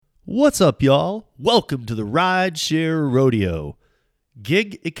What's up, y'all? Welcome to the Rideshare Rodeo,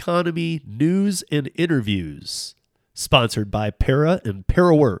 gig economy news and interviews, sponsored by Para and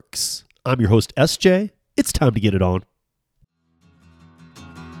ParaWorks. I'm your host, SJ. It's time to get it on.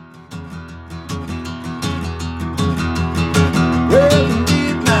 Well,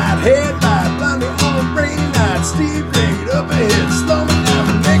 midnight headlight, blinded on a rainy night, Steve laid up ahead, slowing down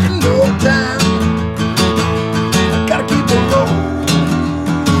and making no time. I gotta keep on rolling.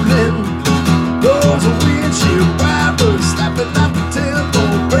 Those are windshield wipers slapping out the tempo,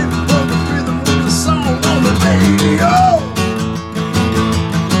 baby, broken rhythm with the song on the radio.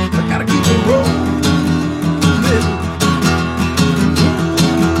 I gotta keep on rolling.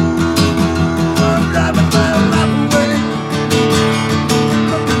 I'm driving my life away.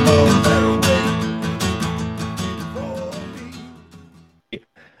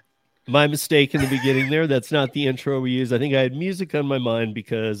 My mistake in the beginning there. That's not the intro we use. I think I had music on my mind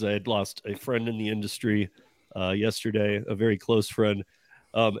because I had lost a friend in the industry yesterday, a very close friend.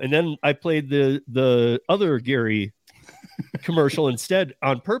 And then I played the other Gary commercial instead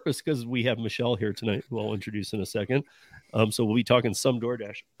on purpose because we have Michelle here tonight, who I'll introduce in a second. So we'll be talking some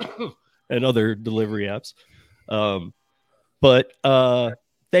DoorDash and other delivery apps. But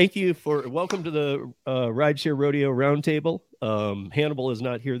thank you for welcome to the Rideshare Rodeo Roundtable. Hannibal is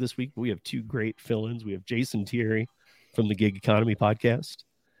not here this week, but we have two great fill-ins. We have Jason Thierry from the Gig Economy podcast.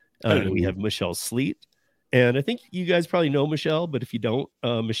 And we have Michelle Sleet. And I think you guys probably know Michelle, but if you don't,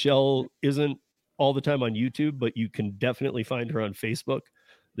 Michelle isn't all the time on YouTube, but you can definitely find her on Facebook.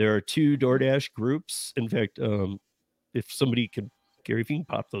 There are two DoorDash groups. In fact, if somebody could, Gary, if you can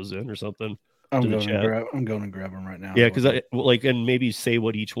pop those in or something. I'm going to grab them right now. Yeah, because and maybe say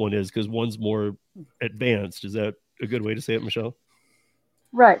what each one is, because one's more advanced. Is that a good way to say it, Michelle?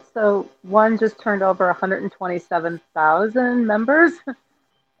 Right. So one just turned over 127,000 members.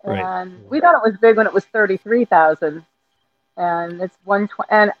 And we thought it was big when it was 33,000. And it's 120.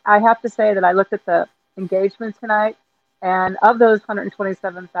 And I have to say that I looked at the engagement tonight, and of those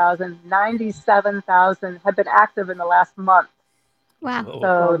 127,000, 97,000 have been active in the last month. Wow.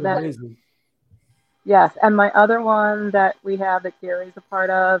 So that's amazing. Yes. And my other one that we have that Gary's a part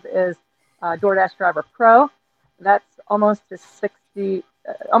of is DoorDash Driver Pro. That's almost to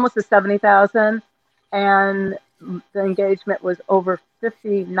 70,000. And the engagement was over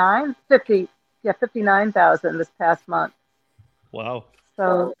 59,000 this past month. Wow.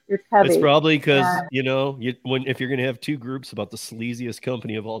 So it's heavy. It's probably because, if you're going to have two groups about the sleaziest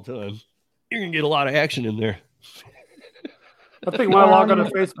company of all time, you're going to get a lot of action in there. I think when I log on to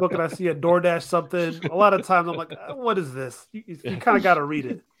Facebook and I see a DoorDash something, a lot of times I'm like, what is this? You kind of got to read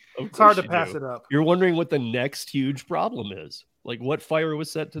it. It's hard to pass it up. You're wondering what the next huge problem is. Like, what fire was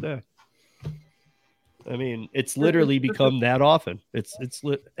set today? I mean, it's literally become that often. It's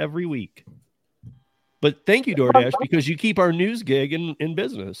lit every week. But thank you, DoorDash, because you keep our news gig in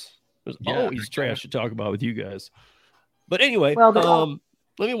business. There's always trash to talk about with you guys. But anyway, let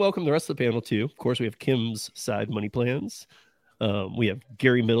me welcome the rest of the panel, too. Of course, we have Kim's Side Money Plans. We have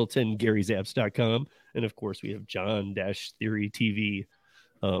Gary Middleton, Gary'sApps.com. And, of course, we have John Theory TV.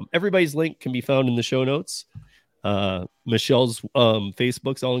 Everybody's link can be found in the show notes. Michelle's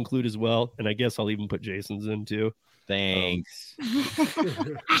Facebook's I'll include as well. And I guess I'll even put Jason's in, too. Thanks.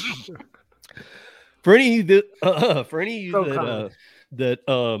 For any of you that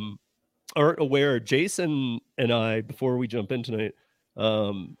aren't aware, Jason and I, before we jump in tonight,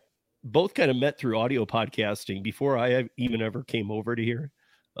 both kind of met through audio podcasting before I even ever came over to here.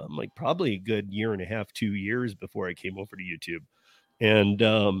 Like probably a good year and a half, 2 years before I came over to YouTube.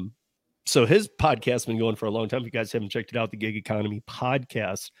 And so his podcast's been going for a long time. If you guys haven't checked it out, the Gig Economy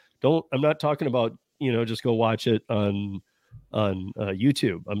podcast. I'm not talking about, just go watch it on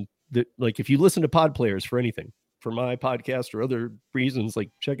YouTube. Like if you listen to pod players for anything, for my podcast or other reasons,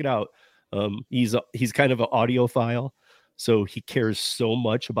 like check it out. He's kind of an audiophile, so he cares so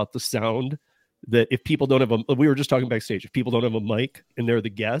much about the sound that if people don't have we were just talking backstage, if people don't have a mic and they're the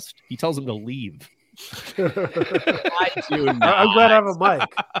guest, he tells them to leave. I do not. I'm glad I have a mic.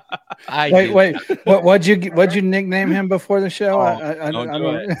 Wait. What'd you nickname him before the show?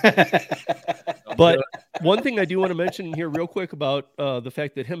 But one thing I do want to mention here real quick about the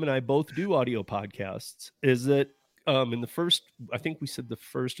fact that him and I both do audio podcasts is that in the first, I think we said the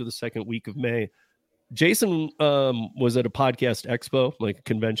first or the second week of May, Jason was at a podcast expo, like a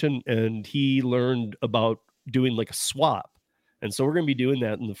convention, and he learned about doing like a swap. And so we're going to be doing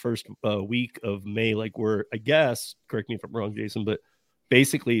that in the first week of May. Like I guess, correct me if I'm wrong, Jason, but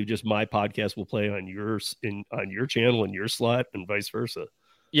basically just my podcast will play on on your channel and your slot and vice versa.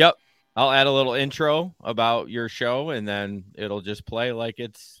 Yep. I'll add a little intro about your show, and then it'll just play like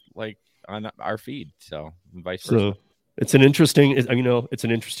it's like on our feed. So vice versa. It's an interesting, it's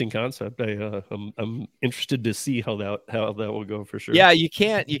an interesting concept. I'm interested to see how that will go for sure. Yeah, you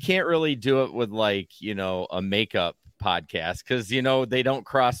can't really do it with like, a makeup podcast because they don't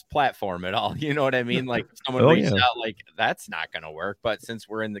cross platform at all. You know what I mean? Like someone reached out, like that's not going to work. But since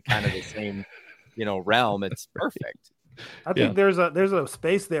we're in the kind of the same, realm, it's perfect. I think there's a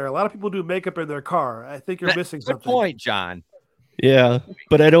space there. A lot of people do makeup in their car. I think you're missing something. Good point, John. Yeah,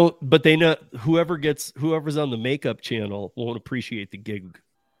 but whoever's on the makeup channel won't appreciate the gig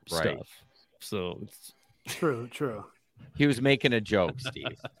stuff. So it's true. He was making a joke,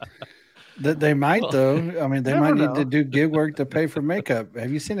 Steve. They might though. I mean, they might need to do gig work to pay for makeup.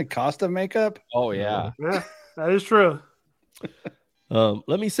 Have you seen the cost of makeup? Oh yeah. Yeah, that is true.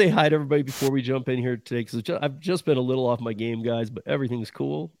 Let me say hi to everybody before we jump in here today, because I've just been a little off my game, guys, but everything's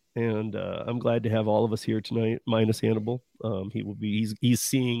cool. And I'm glad to have all of us here tonight, minus Hannibal. He's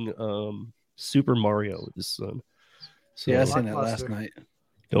seeing Super Mario with his son. So, yeah, I seen it last night.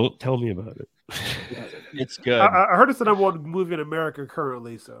 Don't tell me about it. It's good. I heard it's the #1 movie in America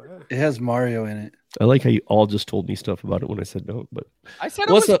currently. So it has Mario in it. I like how you all just told me stuff about it when I said don't. But I said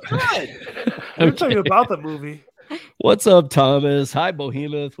it was good. I'm telling you about the movie. What's up, Thomas? Hi,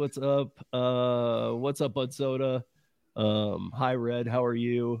 Bohemoth. What's up? What's up, Bud Soda? Hi, Red. How are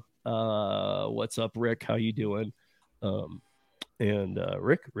you? What's up, Rick? How you doing? And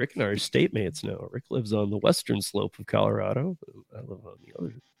Rick and I are state mates now. Rick lives on the western slope of Colorado. I live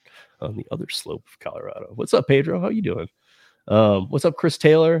on the other slope of Colorado. What's up, Pedro? How you doing? What's up, Chris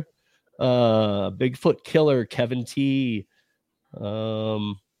Taylor? Bigfoot Killer, Kevin T.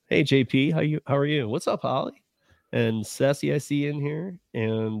 Hey, JP, how are you? What's up, Holly? And Sassy, I see in here.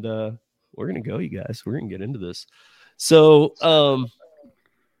 And we're gonna go, you guys. We're gonna get into this. So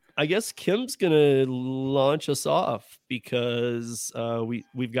I guess Kim's gonna launch us off because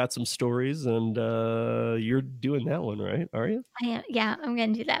we've got some stories, and you're doing that one, right? Are you? I am. Yeah, I'm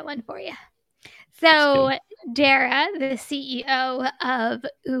gonna do that one for you. So Dara, the CEO of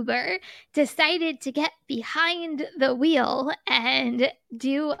Uber, decided to get behind the wheel and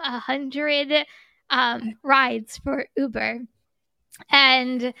do 100 rides for Uber.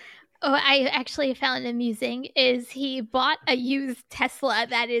 And I actually found amusing is he bought a used Tesla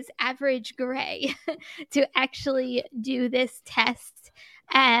that is average gray to actually do this test.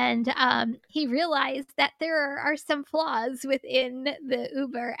 And he realized that there are some flaws within the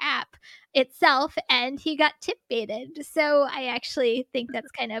Uber app itself, and he got tip baited. So I actually think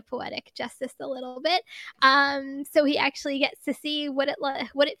that's kind of poetic justice a little bit. So he actually gets to see what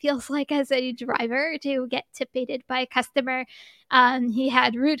it feels like as a driver to get tip baited by a customer. He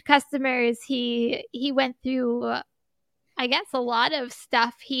had rude customers. He went through, I guess, a lot of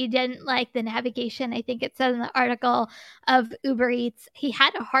stuff. He didn't like the navigation. I think it said in the article of Uber Eats. He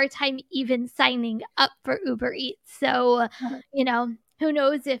had a hard time even signing up for Uber Eats. So, who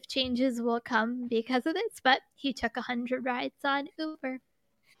knows if changes will come because of this, but he took 100 rides on Uber.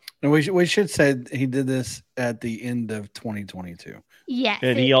 And we should say he did this at the end of 2022. Yes.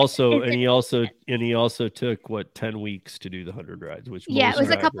 And he also took 10 weeks to do the 100 rides, which it was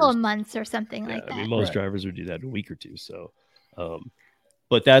a couple of months or something like that. I mean, most drivers would do that in a week or two. So,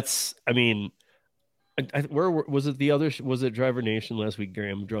 but that's, I mean, where was it? Was it Driver Nation last week? Gary,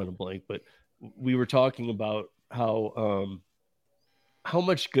 I'm drawing a blank, but we were talking about how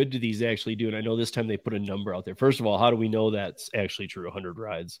much good do these actually do? And I know this time they put a number out there. First of all, how do we know that's actually true? 100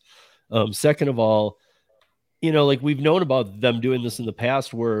 rides. Second of all, like we've known about them doing this in the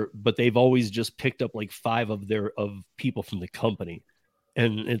past but they've always just picked up like 5 of people from the company.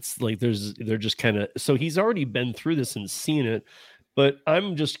 And it's like, they're just kind of, so he's already been through this and seen it, but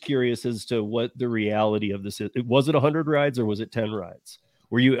I'm just curious as to what the reality of this is. Was it 100 rides or was it 10 rides?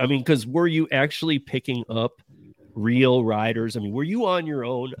 Were you actually picking up real riders? I mean, were you on your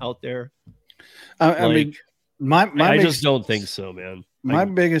own out there? I just don't think so, man. My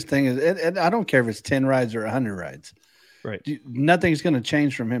biggest thing is, I don't care if it's 10 rides or 100 rides. Right. Nothing's going to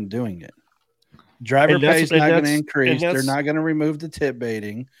change from him doing it. Driver pay is not going to increase. They're not going to remove the tip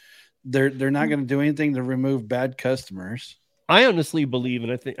baiting. They're not going to do anything to remove bad customers. I honestly believe,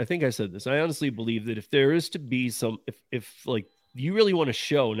 and I think I said this, I honestly believe that if there is to be if like you really want to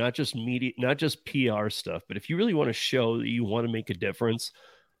show, not just media, not just PR stuff, but if you really want to show that you want to make a difference,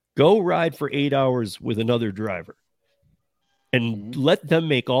 go ride for 8 hours with another driver and let them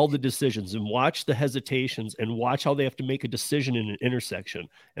make all the decisions and watch the hesitations and watch how they have to make a decision in an intersection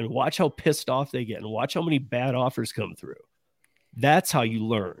and watch how pissed off they get and watch how many bad offers come through. That's how you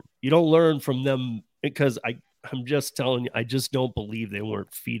learn. You don't learn from them because I'm just telling you, I just don't believe they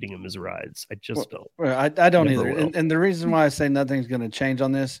weren't feeding him his rides. I just don't. Well, I don't either. And the reason why I say nothing's going to change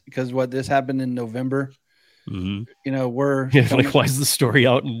on this, because this happened in November. Mm-hmm. You know, we're like, why is the story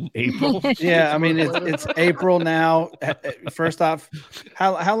out in April? Yeah, I mean, it's April now. First off,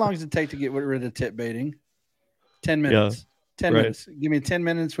 how long does it take to get rid of tip baiting? 10 minutes. 10 minutes. Give me 10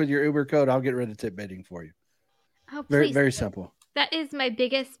 minutes with your Uber code. I'll get rid of tip baiting for you. Oh, very, very simple. That is my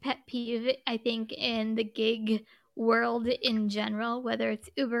biggest pet peeve, I think, in the gig world in general, whether it's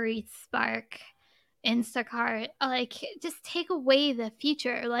Uber Eats, Spark, Instacart. Like, just take away the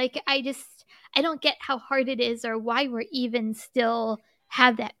feature. Like, I don't get how hard it is or why we're even still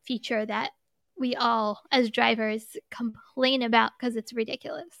have that feature that we all, as drivers, complain about because it's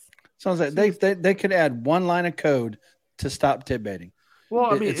ridiculous. Sounds like they could add one line of code to stop tip baiting.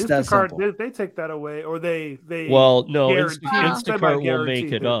 Well, I mean, Instacart, they take that away, or they well, no, Instacart will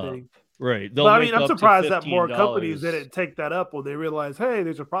make it up. Right. But I mean, I'm surprised that more companies didn't take that up when they realize, hey,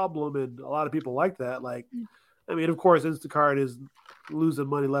 there's a problem, and a lot of people like that. Like, I mean, of course, Instacart is losing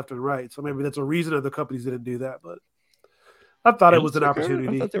money left and right, so maybe that's a reason other companies didn't do that. But I thought it was an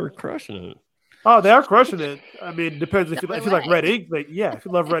opportunity. I thought they were crushing it. Oh, they are crushing it. I mean, depends if you like Red Ink. If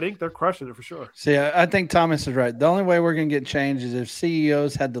you love Red Ink, they're crushing it for sure. See, I think Thomas is right. The only way we're going to get change is if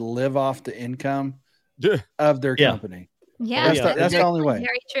CEOs had to live off the income of their company. Yeah, that's the only way.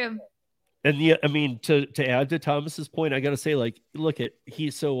 Very true. And I mean, to add to Thomas's point, I got to say, like, look at he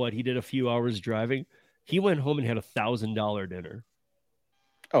did a few hours driving. He went home and had $1,000 dinner.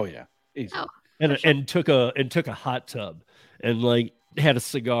 Oh yeah, easy. Oh, and took a hot tub and like had a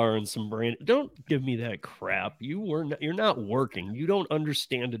cigar and some brandy. Don't give me that crap. You're not working. You don't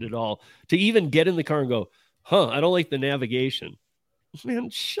understand it at all. To even get in the car and go, I don't like the navigation. Man,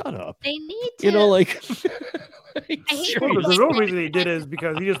 shut up. They need to. You know, like. The real reason he did it is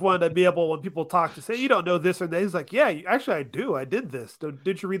because he just wanted to be able, when people talk, to say, you don't know this or that. He's like, yeah, actually, I do. I did this.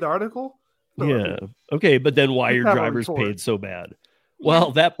 Did you read the article? No, yeah. Okay, but then why your drivers paid so bad?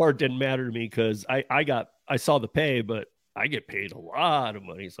 Well, that part didn't matter to me because I saw the pay, but I get paid a lot of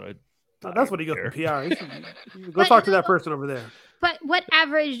money, so that's what he goes for PR. Go talk to that person over there. But what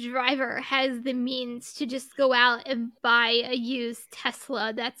average driver has the means to just go out and buy a used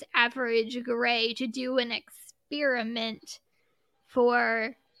Tesla that's average gray to do an experiment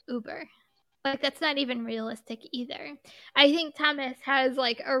for Uber? Like, that's not even realistic either. I think Thomas has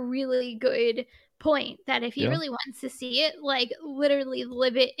like a really good point that if he really wants to see it, like, literally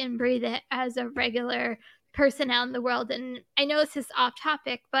live it and breathe it as a regular person out in the world. And I know this is off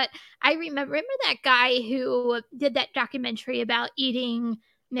topic, but I remember that guy who did that documentary about eating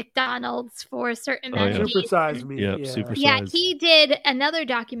McDonald's for a certain amount of days. Supersize Me. Yeah, he did another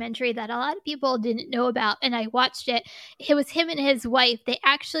documentary that a lot of people didn't know about, and I watched it. It was him and his wife. They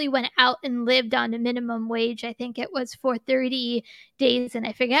actually went out and lived on a minimum wage. I think it was for 30 days, and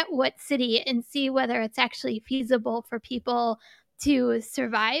I forget what city, and see whether it's actually feasible for people to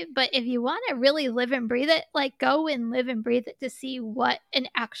survive. But if you want to really live and breathe it, like, go and live and breathe it to see what an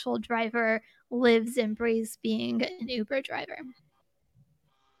actual driver lives and breathes being an Uber driver.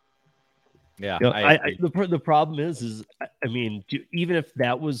 Yeah, the problem is I mean, even if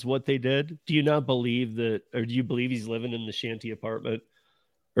that was what they did, do you not believe that, or do you believe he's living in the shanty apartment,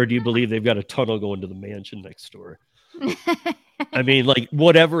 or do you believe they've got a tunnel going to the mansion next door? I mean, like,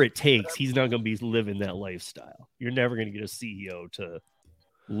 whatever it takes, he's not going to be living that lifestyle. You're never going to get a CEO to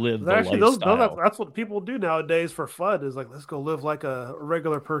live the lifestyle. That's what people do nowadays for fun. Is like, let's go live like a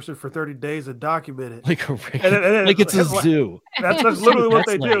regular person for 30 days and document it. Like a regular, like it's a zoo. That's literally what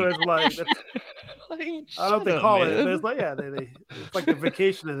they do. It's like, I don't know what they call it. But it's like, it's like a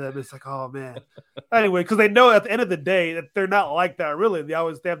vacation to them. It's like, oh man. Anyway, because they know at the end of the day that they're not like that. Really, they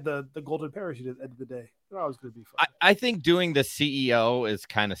have the golden parachute at the end of the day. They're always going to be fun. I think doing the CEO is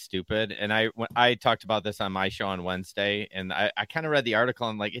kind of stupid. And I talked about this on my show on Wednesday, and I kind of read the article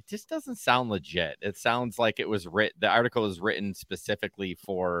and like, it just doesn't sound legit. It sounds like it was the article was written specifically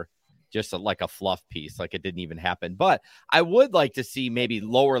for just like a fluff piece, like it didn't even happen. But I would like to see maybe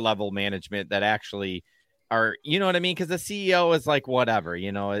lower level management that actually are, you know what I mean? Because the CEO is like, whatever,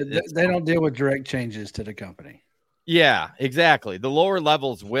 you know, they don't deal with direct changes to the company. Yeah, exactly. The lower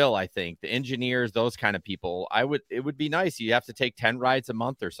levels will, I think, the engineers, those kind of people. It would be nice. You have to take 10 rides a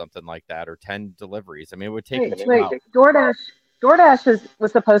month or something like that, or 10 deliveries. I mean, it would take. DoorDash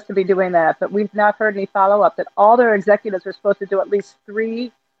was supposed to be doing that, but we've not heard any follow up. That all their executives are supposed to do at least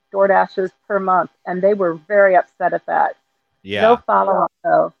 3 DoorDashes per month, and they were very upset at that. Yeah. No follow up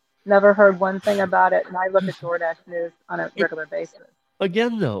though. Never heard one thing about it, and I look at DoorDash news on a regular basis.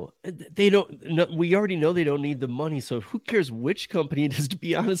 Again, though, they don't. No, we already know they don't need the money, so who cares which company it is? To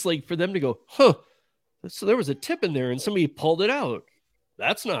be honest, like for them to go, So there was a tip in there and somebody pulled it out.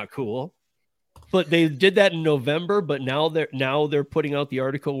 That's not cool. But they did that in November, but now they're putting out the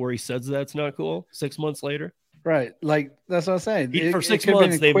article where he says that's not cool 6 months later. Right. Like that's what I'm saying. For 6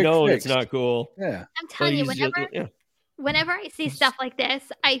 months, they've known it's not cool. Yeah. I'm telling you, whenever I see stuff like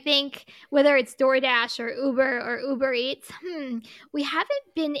this, I think whether it's DoorDash or Uber or Uber Eats, we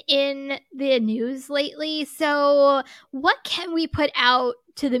haven't been in the news lately. So what can we put out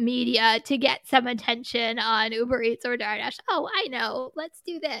to the media to get some attention on Uber Eats or DoorDash? Oh, I know. Let's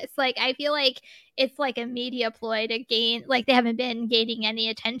do this. Like, I feel like it's like a media ploy to gain, like they haven't been gaining any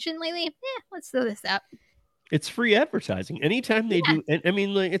attention lately. Let's throw this up. It's free advertising. Anytime they do, I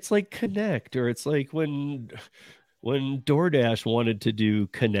mean, like, it's like Connect, or it's like when DoorDash wanted to do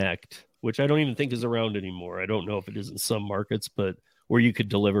Connect, which I don't even think is around anymore. I don't know if it is in some markets, but where you could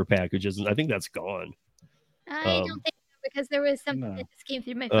deliver packages, and I think that's gone. I don't think so, because there was something that just came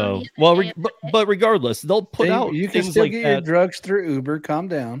through my phone. But regardless, they'll put out you can things still like get that. your drugs through Uber. Calm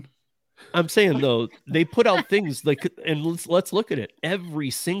down. I'm saying though, they put out things like, and let's look at it. Every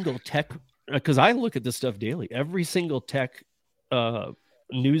single tech, because I look at this stuff daily. Every single tech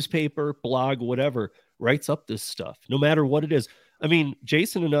newspaper, blog, whatever, writes up this stuff, no matter what it is. I mean,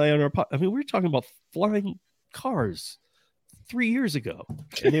 Jason and I we were talking about flying cars 3 years ago,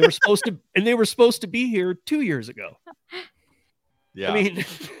 and they were supposed to be here 2 years ago. Yeah. I mean,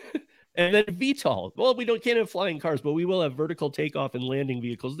 and then VTOL. Well, can't have flying cars, but we will have vertical takeoff and landing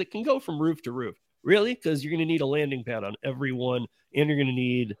vehicles that can go from roof to roof. Really? Because you're going to need a landing pad on every one, and you're going to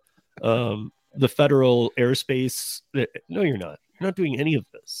need the federal airspace. No, you're not. You're not doing any of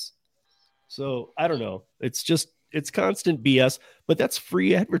this. So I don't know. It's constant BS, but that's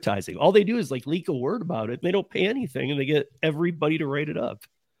free advertising. All they do is like leak a word about it. They don't pay anything, and they get everybody to write it up.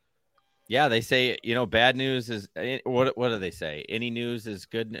 Yeah, they say, bad news is what do they say? Any news is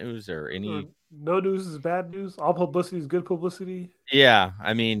good news, or any no news is bad news. All publicity is good publicity. Yeah,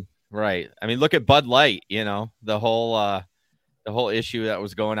 I mean, right. I mean, look at Bud Light. The whole issue that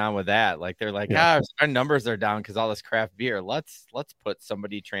was going on with that. Like they're like, our numbers are down because all this craft beer. Let's put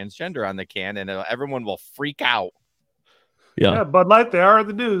somebody transgender on the can, and everyone will freak out. Yeah, Bud Light, they are in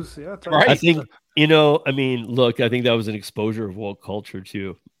the news. Yeah, right. I think look, I think that was an exposure of woke culture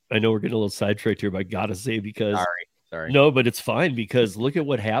too. I know we're getting a little sidetracked here, but I gotta say, because sorry. No, but it's fine, because look at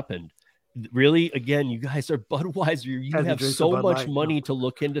what happened. Really, again, you guys are Budweiser. You have so much money to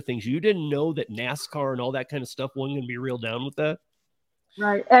look into things. You didn't know that NASCAR and all that kind of stuff wasn't going to be reeled down with that.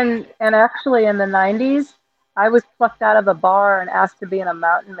 Right. And actually in the 90s, I was plucked out of a bar and asked to be in a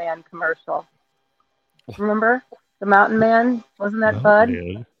Mountain Man commercial. Remember the Mountain Man? Wasn't that Bud?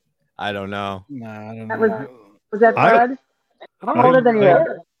 Man. I don't know. No, I don't know. Was that Bud? I'm older than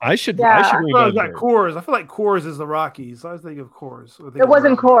you. I should remember. I feel like Coors. I feel like Coors is the Rockies. I was thinking of Coors. It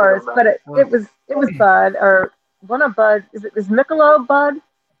wasn't Coors, but it was Bud, or one of Bud. Is Michelob Bud?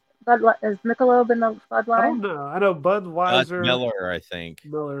 Is Michelob in the Bud line? I don't know. I know Budweiser. Miller, I think.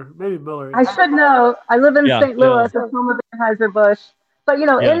 Maybe Miller. I should know. I live in St. Louis. It's home of Anheuser-Busch. But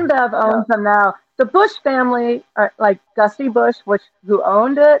InBev owns them now. The Bush family, like Gussie Bush, who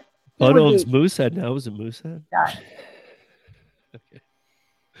owned it. Bud owns Moosehead now. Is it Moosehead? Yeah. Okay.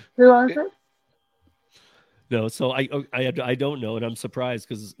 Who owns it? No, so I don't know, and I'm surprised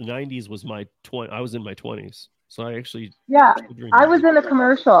because the 90s was I was in my 20s, so I actually I was in a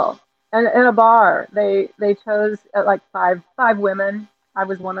commercial and in a bar. They chose like five women. I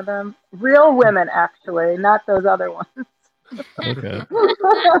was one of them. Real women, actually, not those other ones. Okay.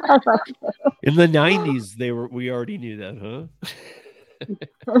 In the 90s, we already knew that, huh?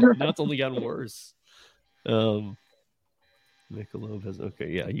 Now it's only gotten worse. Michelob has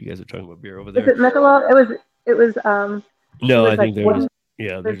you guys are talking about beer over there. Is it Michelob? It was no, I think they're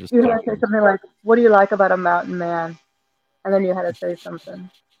just you had to say something like, what do you like about a Mountain Man? And then you had to say something.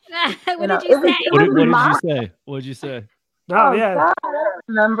 What did you say? What did you say? Oh, yeah. God, I don't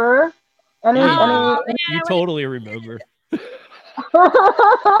remember. You totally remember.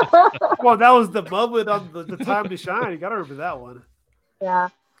 Well, that was the moment on the time to shine. You gotta remember that one. Yeah.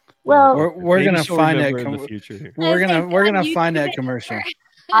 Well, we're gonna find that in the future. We're gonna find that commercial.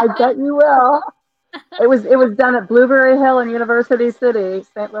 I bet you will. It was done at Blueberry Hill in University City,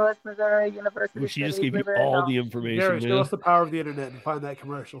 St. Louis, Missouri, University She City. just gave Blueberry you all Hill. the information. Gary, show us the power of the internet and find that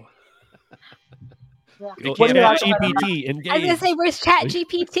commercial. Yeah. ChatGPT, engage. I was gonna say, where's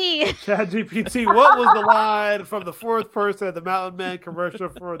ChatGPT? ChatGPT, what was the line from the fourth person at the Mountain Man commercial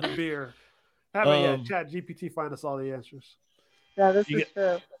for the beer? Haven't yet. ChatGPT find us all the answers. Yeah, this is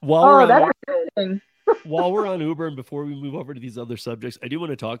true. That's interesting. While we're on Uber and before we move over to these other subjects, I do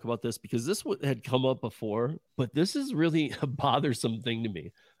want to talk about this because this had come up before, but this is really a bothersome thing to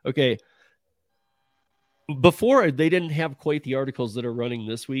me. Okay. before they didn't have quite the articles that are running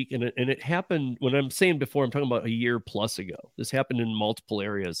this week. And it happened when I'm saying before, I'm talking about a year plus ago. This happened in multiple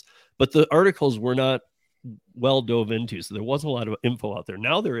areas, but the articles were not well dove into. So there wasn't a lot of info out there.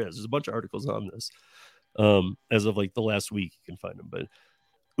 Now there is. There's a bunch of articles on this as of like the last week. You can find them. But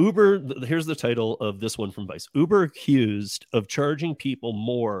Uber, here's the title of this one from Vice. Uber accused of charging people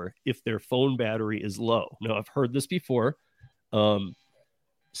more if their phone battery is low. Now, I've heard this before.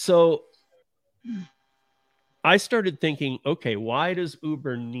 So I started thinking, okay, why does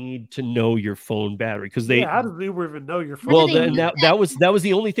Uber need to know your phone battery? Because how does Uber even know your phone? Well, then that was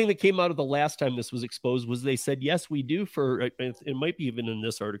the only thing that came out of the last time this was exposed was they said, yes, we do for, it might be even in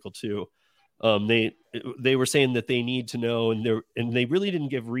this article too. They were saying that they need to know, and they really didn't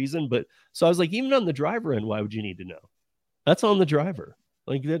give reason. But so I was like, even on the driver end, why would you need to know? That's on the driver.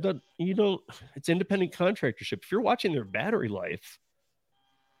 Like it's independent contractorship. If you're watching their battery life,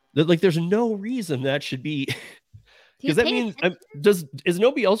 there's no reason that should be, because that means is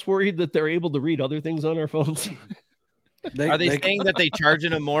nobody else worried that they're able to read other things on our phones? Are they saying that they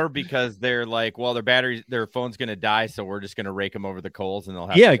charging them more because they're like, well, their phone's going to die, so we're just going to rake them over the coals and they'll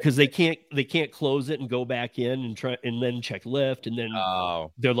have because they can't close it and go back in and try and then check lift, and then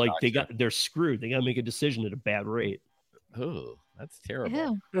they're like they're screwed. They got to make a decision at a bad rate. Oh, that's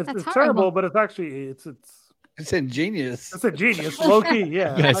terrible. It's terrible, but it's actually it's ingenious. It's ingenious, low key.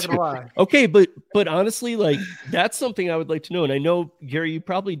 Yeah, I'm not gonna lie. Okay, but honestly, like that's something I would like to know. And I know, Gary,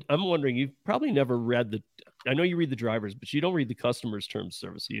 I'm wondering, you've probably never read I know you read the drivers, but you don't read the customer's terms of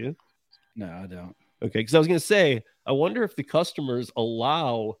service, do you? No, I don't. Okay, because I was going to say, I wonder if the customers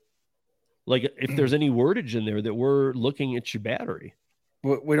allow, like, if there's any wordage in there that we're looking at your battery.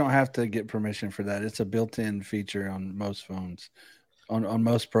 We don't have to get permission for that. It's a built-in feature on most phones. On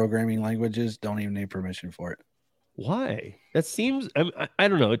most programming languages, don't even need permission for it. Why? That seems, I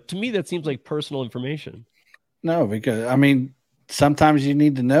don't know. To me, that seems like personal information. No, because, sometimes you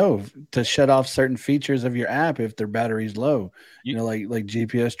need to know to shut off certain features of your app if their battery's low. Like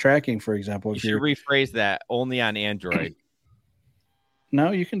GPS tracking, for example. You should rephrase that only on Android.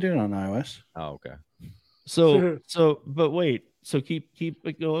 No, you can do it on iOS. Oh, okay. But wait. So keep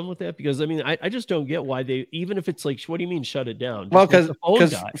going with that, because I just don't get why they, even if it's like, what do you mean shut it down? Well, because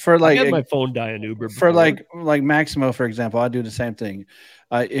for like I had my phone die in Uber before. For like Maximo, for example, I do the same thing.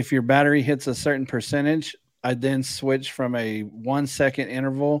 If your battery hits a certain percentage, I then switch from a 1 second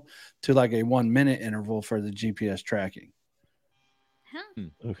interval to like a 1 minute interval for the GPS tracking. Huh.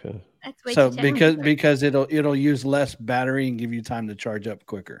 Okay. That's way so too because it'll use less battery and give you time to charge up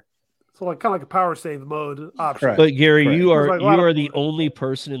quicker. So like kind of like a power save mode option. Correct. But Gary, Correct. you are the only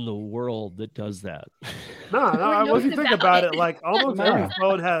person in the world that does that. No. If you think about it, like almost every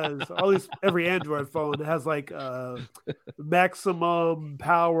phone has, at least every Android phone has like maximum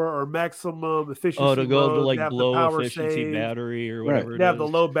power or maximum efficiency. Oh, to go mode. to like low efficiency save. battery or whatever. They have the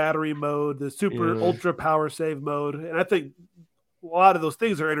low battery mode, the super ultra power save mode, and I think a lot of those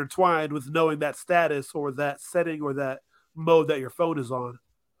things are intertwined with knowing that status or that setting or that mode that your phone is on.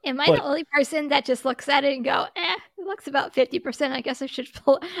 Am I the only person that just looks at it and go, it looks about 50%. I guess I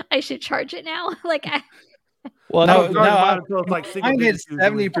should charge it now. Until it's like I get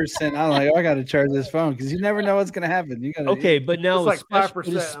 70%. I'm like, I got to charge this phone because you never know what's going to happen. You got okay, but now it's like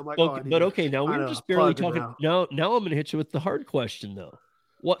 5%. I'm like, okay, now we're just barely talking. Now I'm going to hit you with the hard question though.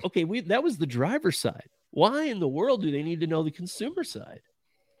 What? Okay, that was the driver's side. Why in the world do they need to know the consumer side?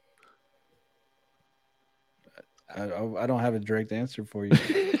 I don't have a direct answer for you.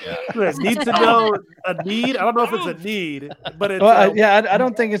 Need to know a need. I don't know if it's a need, but it's I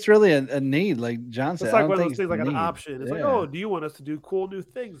don't think it's really a need. Like John said, it's like one of those things, like an option. It's like, oh, do you want us to do cool new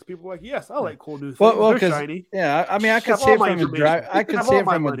things? People are like, yes, I like cool new things. Well, they're shiny. Yeah, I could see it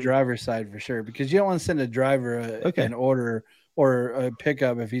from a driver's side for sure, because you don't want to send a driver an order or a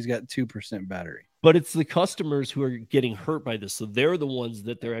pickup if he's got 2% battery. But it's the customers who are getting hurt by this, so they're the ones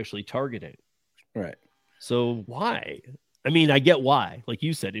that they're actually targeting. Right. So why? I get why, like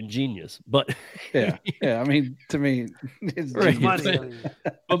you said, ingenious, but yeah. To me, it's money.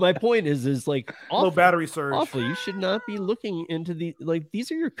 But my point is like low battery surge. Awfully, you should not be looking into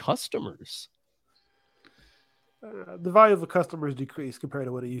these are your customers. The value of a customer is decreased compared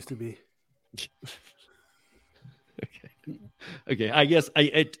to what it used to be. Okay. I guess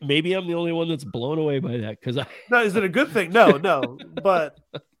maybe I'm the only one that's blown away by that No, is it a good thing? No, but.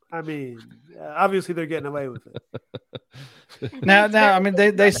 Obviously they're getting away with it. Now,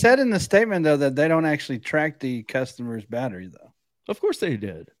 they said in the statement though that they don't actually track the customer's battery though. Of course they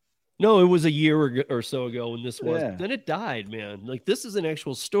did. No, it was a year or so ago when this was. Yeah. Then it died, man. Like this is an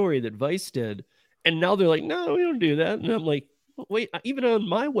actual story that Vice did, and now they're like, no, we don't do that. And I'm like, Wait, even on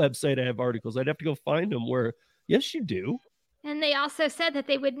my website, I have articles. I'd have to go find them where, yes, you do. And they also said that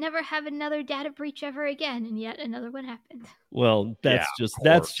they would never have another data breach ever again, and yet another one happened. Well, that's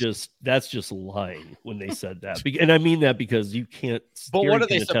just lying when they said that. And I mean that because you can't. But what are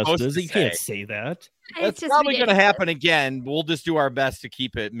they supposed to say? You can't say that. It's probably going to happen again. We'll just do our best to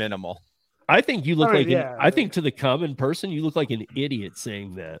keep it minimal. I think you look I think to the common person, you look like an idiot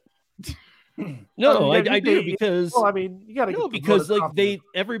saying that. No, I do because you got to because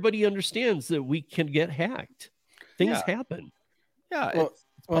everybody understands that we can get hacked. Things happen. Yeah.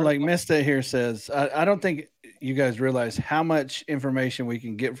 Well, like Mista here says, I don't think you guys realize how much information we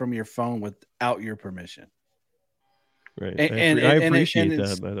can get from your phone without your permission. Right. And I appreciate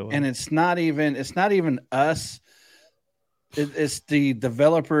that, by the way. And it's not even us. It's the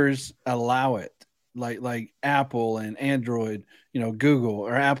developers allow it. Like Apple and Android, Google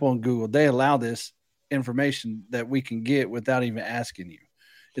or Apple and Google, they allow this information that we can get without even asking you.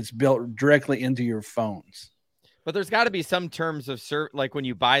 It's built directly into your phones. But there's got to be some terms of like when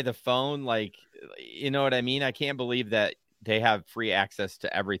you buy the phone, like, you know what I mean? I can't believe that they have free access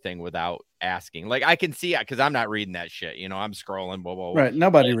to everything without asking. Like I can see it because I'm not reading that shit. I'm scrolling. Blah, blah, blah. Right.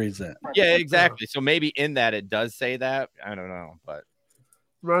 Nobody reads that. Yeah, exactly. So maybe in that it does say that. I don't know, but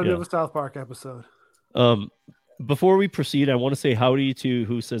remind me of a South Park episode. Before we proceed, I want to say howdy to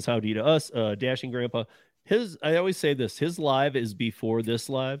who says howdy to us. Dashing Grandpa. I always say this, his live is before this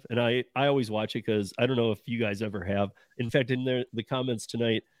live, and I always watch it because I don't know if you guys ever have. In fact, in the comments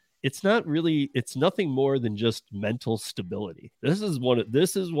tonight, it's nothing more than just mental stability. This is one of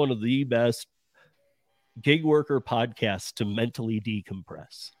the best gig worker podcasts to mentally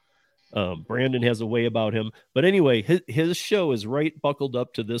decompress. Brandon has a way about him, but anyway, his show is right buckled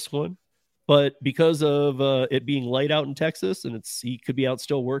up to this one, but because of it being light out in Texas and he could be out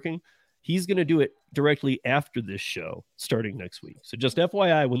still working, he's going to do it directly after this show starting next week. So just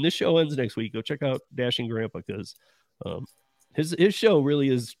FYI, when this show ends next week, go check out Dashing Grandpa because his show really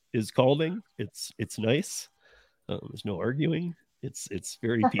is calming. It's nice. There's no arguing. It's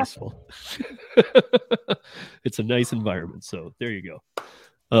very peaceful. It's a nice environment. So there you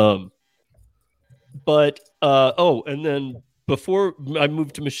go. And then before I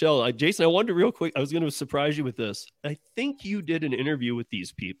move to Michelle, Jason, I wanted real quick. I was going to surprise you with this. I think you did an interview with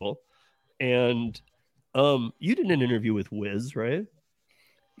these people. And you did an interview with Wiz, right?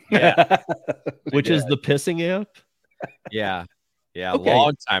 Yeah. Which is the pissing app? Yeah. Yeah, okay. A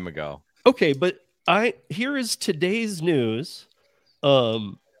long time ago. Okay, but here is today's news.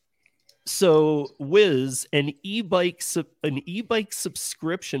 So Wiz, an e-bike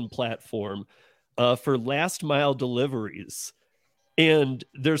subscription platform for last mile deliveries. And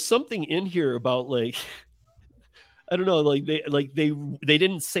there's something in here about like I don't know, they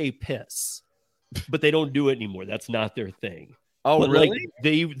didn't say piss, but they don't do it anymore. That's not their thing. Oh, but really?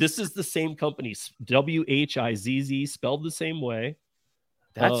 This is the same company, WHIZZ, spelled the same way.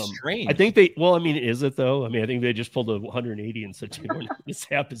 That's strange. I think is it though? I mean, I think they just pulled a 180 and said, this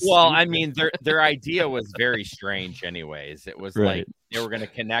happens. Well, I mean, their idea was very strange anyways. It was like they were going to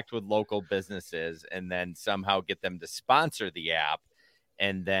connect with local businesses and then somehow get them to sponsor the app.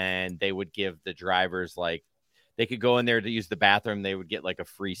 And then they would give the drivers they could go in there to use the bathroom. They would get like a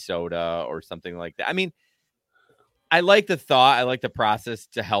free soda or something like that. I mean, I like the thought. I like the process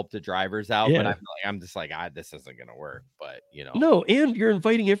to help the drivers out, but I'm just like, this isn't going to work. But no, and you're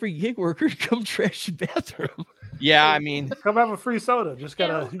inviting every gig worker to come trash your bathroom. Yeah, I mean, come have a free soda. Just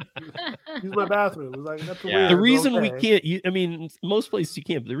gotta use my bathroom. It's like that's the reason we can't. I mean, most places you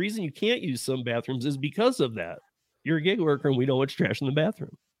can't. But the reason you can't use some bathrooms is because of that. You're a gig worker, and we don't want you trash in the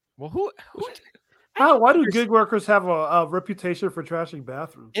bathroom. Well, who why do gig workers have a reputation for trashing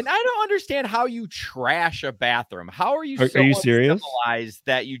bathrooms? And I don't understand how you trash a bathroom. How are you serious?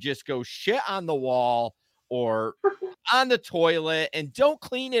 That you just go shit on the wall or on the toilet and don't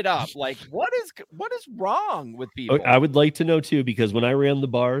clean it up? Like, what is wrong with people? I would like to know too, because when I ran the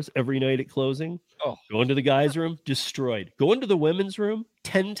bars every night at closing, go into the guys' room, destroyed. Go into the women's room,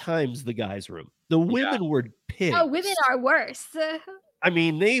 10 times the guys' room. The women were pigs. Oh, women are worse. I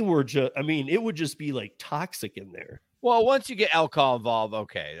mean, they were just, it would just be like toxic in there. Well, once you get alcohol involved,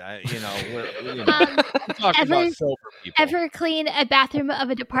 okay. We're talking about sober people. Ever clean a bathroom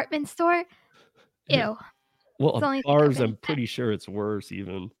of a department store? Ew. Well, bars, I'm pretty sure it's worse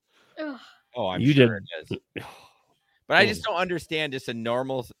even. Ugh. Oh, I'm sure it is. But I just don't understand just a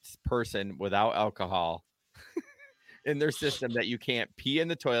normal person without alcohol in their system that you can't pee in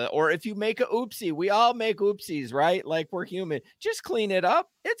the toilet, or if you make a oopsie, we all make oopsies, right? Like we're human. Just clean it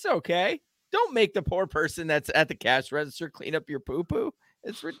up. It's okay. Don't make the poor person that's at the cash register clean up your poo-poo.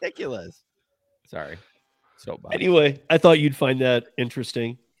 It's ridiculous. Sorry. So anyway, I thought you'd find that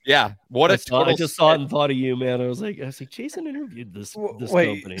interesting. Yeah, I just saw it and thought of you, man. I was like, Jason interviewed this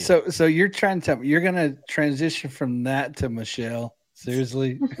company. So you're trying to tell me you're gonna transition from that to Michelle?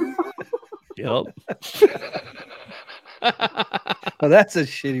 Seriously? Yep. Well, that's a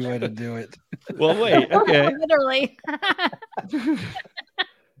shitty way to do it. Well, wait. Okay. Literally.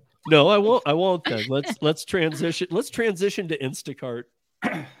 No, I won't. Then let's transition. Let's transition to Instacart,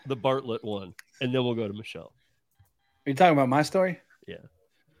 the Bartlett one, and then we'll go to Michelle. Are you talking about my story? Yeah.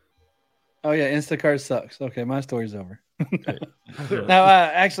 Oh yeah, Instacart sucks. Okay, my story's over. Now,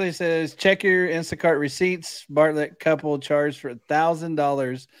 actually, it says check your Instacart receipts. Bartlett couple charged for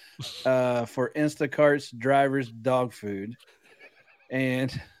 $1,000 for Instacart's driver's dog food,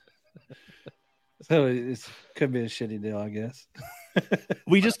 and so it could be a shitty deal, I guess.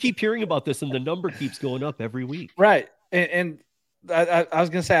 We just keep hearing about this, and the number keeps going up every week. Right, and I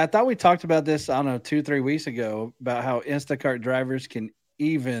was gonna say I thought we talked about this, I don't know, 2-3 weeks ago about how Instacart drivers can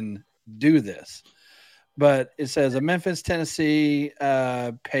even do this. But it says a Memphis, Tennessee,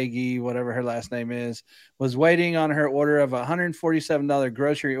 Peggy, whatever her last name is, was waiting on her order of $147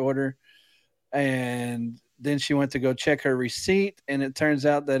 grocery order. And then she went to go check her receipt. And it turns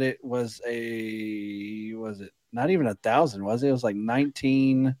out that it was not even 1,000, was it? It was like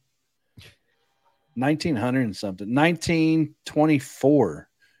 1,900 and something. 1,924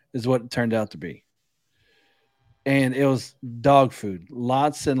 is what it turned out to be. And it was dog food,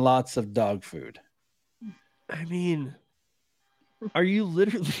 lots and lots of dog food. I mean, are you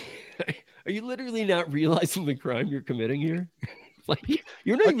literally not realizing the crime you're committing here? Like,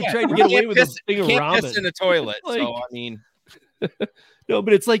 you're not even trying to get away with a thing of ramen. Piss in the toilet. Like, so I mean, no,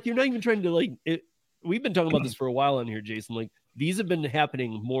 but it's like you're not even trying to we've been talking about this for a while on here, Jason. Like, these have been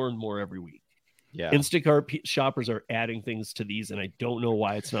happening more and more every week. Yeah, Instacart shoppers are adding things to these, and I don't know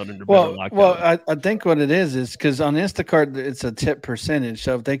why it's not under better lockdown. Well, I think what it is because on Instacart it's a tip percentage.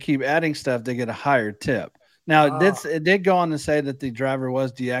 So if they keep adding stuff, they get a higher tip. Now it did go on to say that the driver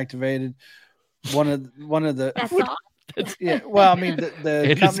was deactivated. One of the yeah. Well, I mean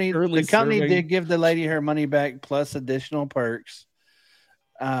the company did give the lady her money back plus additional perks.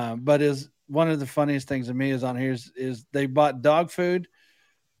 But is one of the funniest things to me is on here is they bought dog food,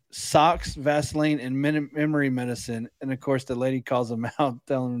 socks, Vaseline, and memory medicine. And of course, the lady calls them out,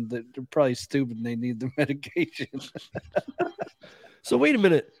 telling them that they're probably stupid and they need the medication. So wait a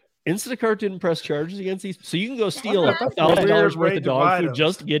minute. Instacart didn't press charges against these, so you can go steal $1,000 worth of dog food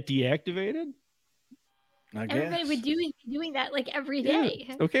just to get deactivated. I guess. Everybody would be doing that like every day.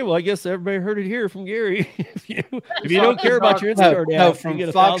 Yeah. Okay, well, I guess everybody heard it here from Gary. if you don't care about your Instacart app, from you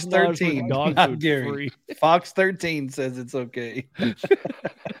get Fox 13, dog not food Gary. free. Fox 13 says it's okay.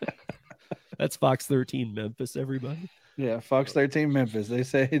 That's Fox 13 Memphis, everybody. Yeah, Fox 13 Memphis. They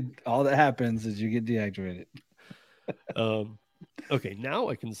say all that happens is you get deactivated. Okay, now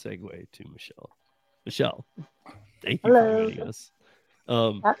I can segue to Michelle. Michelle, thank you Hello. for joining us.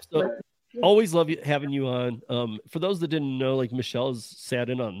 So always love having you on. For those that didn't know, like Michelle's sat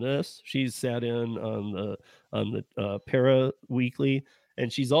in on this. She's sat in on the Para Weekly,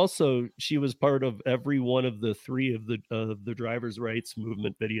 and she was part of every one of the 3 of the drivers' rights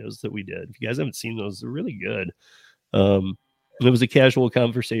movement videos that we did. If you guys haven't seen those, they're really good. It was a casual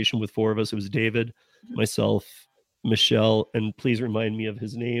conversation with 4 of us. It was David, myself, Michelle, and please remind me of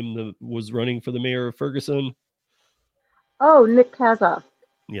his name that was running for the mayor of Ferguson. Oh, Nick Kaza.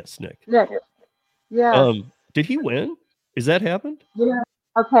 Yes, Nick. Yeah. Did he win? Is that happened? Yeah.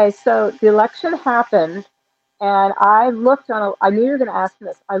 Okay, so the election happened, and I knew you were going to ask me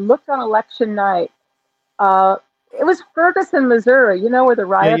this. I looked on election night. It was Ferguson, Missouri. You know where the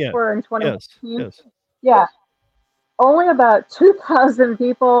riots were in 2015? Yes. Yeah. Only about 2,000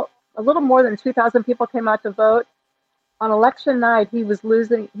 people, a little more than 2,000 people came out to vote. On election night, he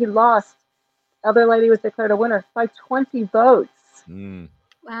lost. Other lady was declared a winner by 20 votes. Wow.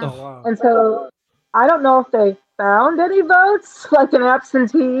 Oh, wow. And so I don't know if they found any votes, like in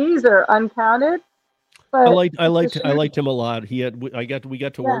absentees or uncounted. But I liked him a lot. We got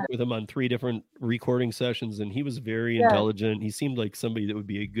to work with him on 3 different recording sessions, and he was very intelligent. He seemed like somebody that would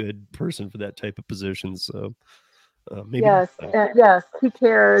be a good person for that type of position. So maybe yes, he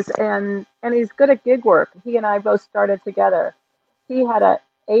cares, and he's good at gig work. He and I both started together. He had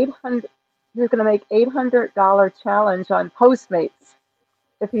he was going to make $800 challenge on Postmates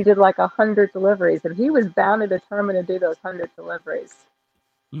if he did like 100 deliveries, and he was bound and determined to do those 100 deliveries.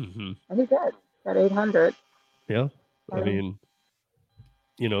 Mm-hmm. And he did at 800. Yeah, I mean,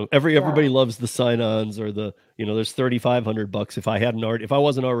 everybody loves the sign-ons or the there's $3,500 if I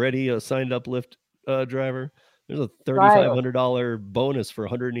wasn't already a signed up Lyft driver. There's a $3,500 bonus for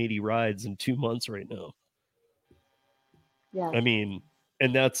 180 rides in 2 months right now. Yeah. I mean,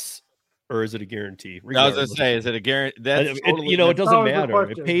 and that's, or is it a guarantee? I was gonna say, is it a guarantee? That's totally, it doesn't matter. It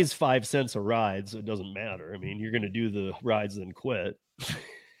question. pays 5 cents a ride, so it doesn't matter. I mean, you're going to do the rides and then quit.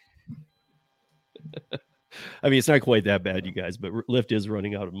 I mean, it's not quite that bad, you guys, but Lyft is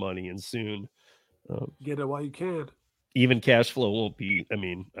running out of money, and soon. Get it while you can. Even cash flow won't be. I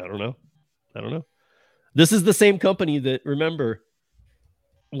mean, I don't know. This is the same company that, remember,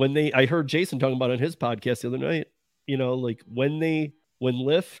 I heard Jason talking about on his podcast the other night, like when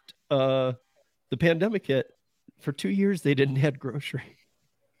Lyft, the pandemic hit, for 2 years, they didn't have grocery.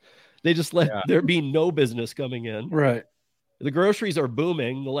 They just let there be no business coming in. Right. The groceries are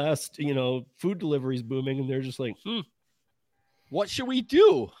booming. The last, food delivery is booming, and they're just like, what should we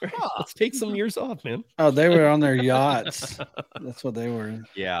do? Let's take some years off, man. Oh, they were on their yachts. That's what they were.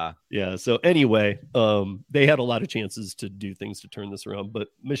 Yeah. Yeah. So anyway, they had a lot of chances to do things to turn this around. But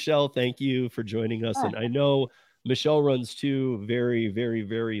Michelle, thank you for joining us. And I know Michelle runs 2 very, very,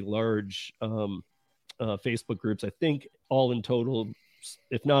 very large Facebook groups. I think all in total,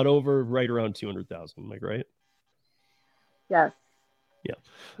 if not over, right around 200,000. Am I right? Yes. Yeah.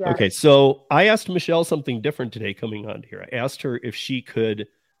 Yes. Okay. So I asked Michelle something different today coming on here. I asked her if she could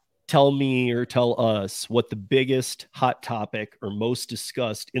tell me or tell us what the biggest hot topic or most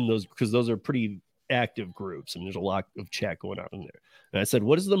discussed in those, because those are pretty active groups and there's a lot of chat going on in there. And I said,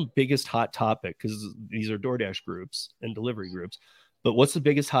 what is the biggest hot topic? Because these are DoorDash groups and delivery groups, but what's the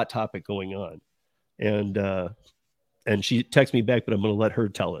biggest hot topic going on? And she texted me back, but I'm going to let her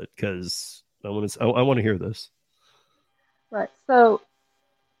tell it because I want to hear this. Right. So,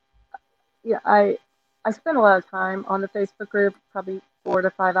 yeah, I spend a lot of time on the Facebook group, probably 4 to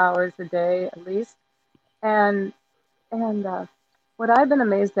 5 hours a day at least. And what I've been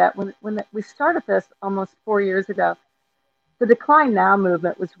amazed at when we started this almost 4 years ago, the Decline Now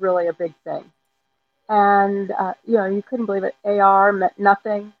movement was really a big thing. And, you couldn't believe it. AR meant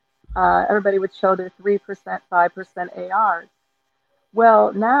nothing. Everybody would show their 3%, 5% ARs.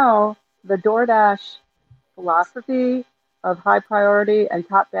 Well, now the DoorDash philosophy of high priority and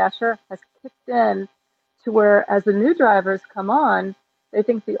top dasher has kicked in to where as the new drivers come on, they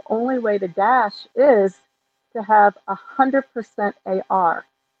think the only way to dash is to have 100% AR.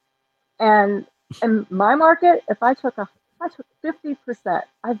 And in my market, if I took 50%,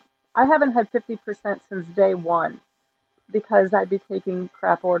 I haven't had 50% since day one because I'd be taking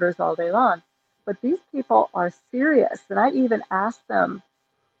crap orders all day long. But these people are serious. And I even ask them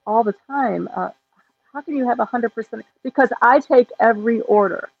all the time, how can you have 100%? Because I take every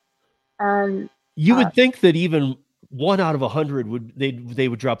order. And you would think that even 1 out of 100 they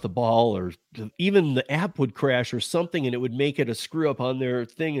would drop the ball, or even the app would crash or something, and it would make it a screw up on their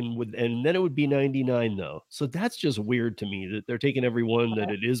thing, and then it would be 99 though. So that's just weird to me that they're taking every one,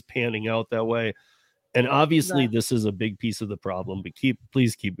 that it is panning out that way. And obviously this is a big piece of the problem, but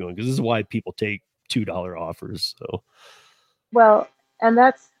please keep going, because this is why people take $2 offers. So well, and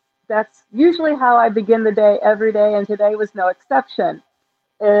that's usually how I begin the day every day, and today was no exception.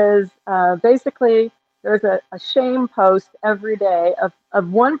 Is basically there's a shame post every day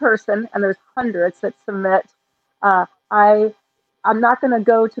of one person, and there's hundreds that submit. I'm not going to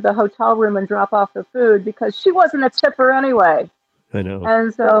go to the hotel room and drop off the food because she wasn't a tipper anyway. I know.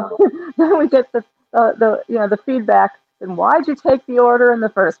 And so then we get the feedback. Then why'd you take the order in the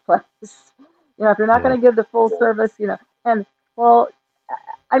first place? If you're not going to give the full service, and well,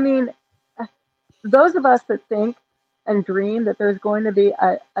 I mean, those of us that think and dream that there's going to be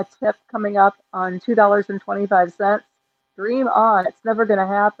a tip coming up on $2.25, dream on. It's never going to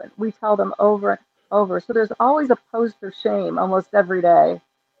happen. We tell them over and over. So there's always a post of shame almost every day.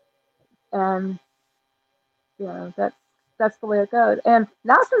 And, that's the way it goes. And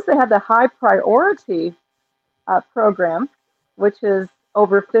now since they have the high priority program, which is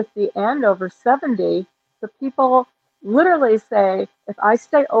over 50 and over 70, the people literally say, if I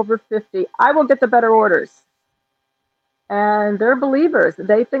stay over 50, I will get the better orders. And they're believers.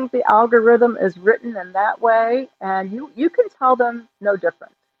 They think the algorithm is written in that way, and you can tell them no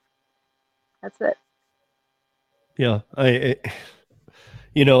different. That's it. Yeah, I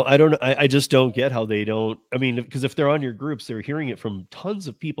don't know. I just don't get how they don't. I mean, because if they're on your groups, they're hearing it from tons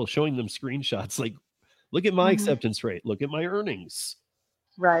of people, showing them screenshots. Like, look at my acceptance rate. Look at my earnings.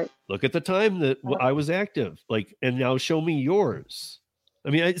 Right. Look at the time that I was active. Like, and now show me yours. I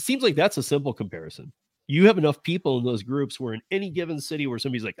mean, it seems like that's a simple comparison. You have enough people in those groups where in any given city where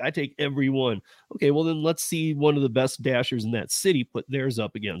somebody's like, I take everyone. Okay, well then let's see one of the best dashers in that city put theirs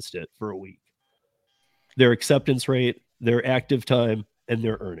up against it for a week. Their acceptance rate, their active time, and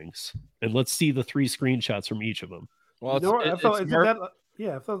their earnings. And let's see the 3 screenshots from each of them. Well, I thought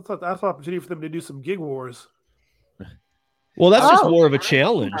that's an opportunity for them to do some gig wars. Well, that's just more of a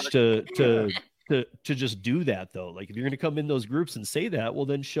challenge to just do that, though. Like if you're going to come in those groups and say that, well,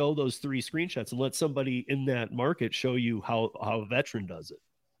 then show those 3 screenshots and let somebody in that market show you how a veteran does it.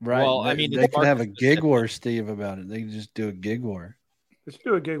 Right. Well, I mean, they could have a gig war, Steve, about it. They can just do a gig war. Let's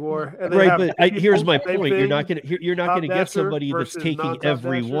do a gig war. And right, but here's my point. You're not going to get somebody that's taking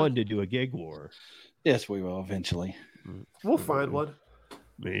everyone to do a gig war. Yes, we will eventually. We'll find one.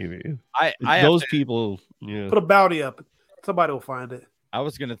 Maybe. Those people. Yeah. Put a bounty up. Somebody will find it. I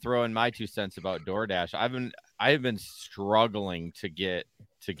was going to throw in my 2 cents about DoorDash. I've been struggling to get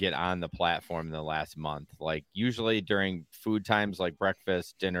on the platform in the last month. Like usually during food times like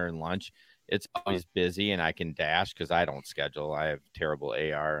breakfast, dinner, and lunch, it's always busy and I can dash because I don't schedule. I have terrible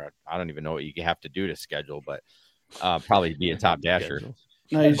AR. I don't even know what you have to do to schedule, but probably be a top dasher.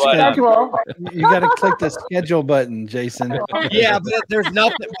 No, you got to click the schedule button, Jason. Yeah, but there's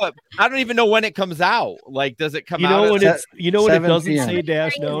nothing. But I don't even know when it comes out. Like, does it come out? When it doesn't say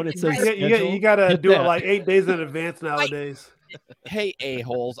dash now and it says you got to do it like 8 days in advance nowadays. Hey,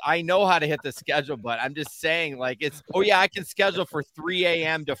 a-holes, I know how to hit the schedule, but I'm just saying, like, I can schedule for 3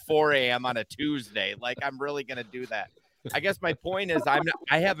 a.m. to 4 a.m. on a Tuesday. Like, I'm really gonna do that. I guess my point is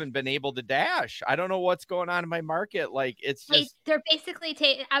I haven't been able to dash. I don't know what's going on in my market. Like it's just they're basically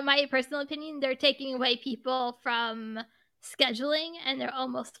in my personal opinion, they're taking away people from scheduling and they're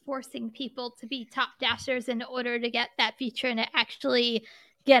almost forcing people to be top dashers in order to get that feature and to actually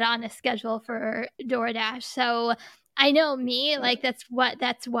get on a schedule for DoorDash. So I know me, like that's why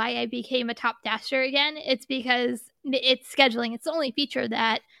I became a top dasher again. It's because it's scheduling. It's the only feature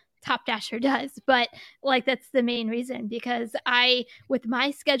that Top Dasher does, but like that's the main reason, because with my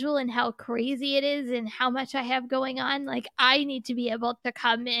schedule and how crazy it is and how much I have going on, like I need to be able to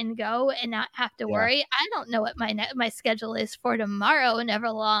come and go and not have to worry. I don't know what my schedule is for tomorrow, never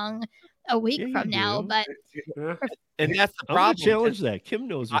long a week from now, but and that's the problem. Challenge that Kim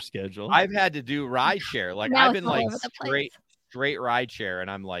knows her schedule. I've had to do ride share, like I've been like straight ride share, and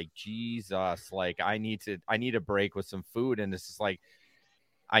I'm like, Jesus, like I need a break with some food, and this is like.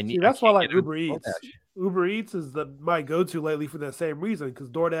 That's why I like Uber Eats. Uber Eats is my go-to lately for that same reason. Because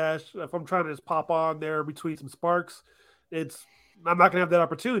DoorDash, if I'm trying to just pop on there between some sparks, I'm not gonna have that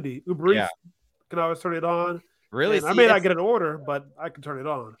opportunity. Uber Eats can always turn it on. Really? I may not get an order, but I can turn it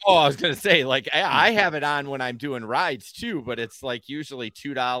on. Oh, I was gonna say, like I have it on when I'm doing rides too, but it's like usually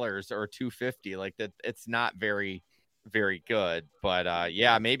 $2 or $2.50. Like that, it's not very, very good. But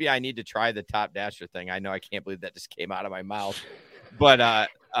maybe I need to try the Top Dasher thing. I know I can't believe that just came out of my mouth, but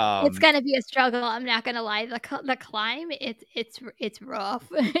it's gonna be a struggle. I'm not gonna lie. The climb, it's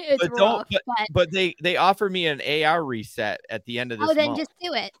rough. But they offer me an AR reset at the end of this month. Then just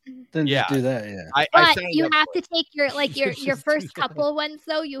do it. Then just do that. Yeah. But you have to take your first couple ones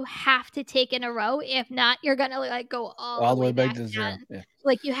though. You have to take in a row. If not, you're gonna like go all the way back to zero. Yeah.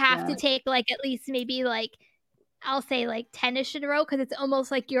 Like you have to take like at least maybe like. I'll say like 10-ish in a row, because it's almost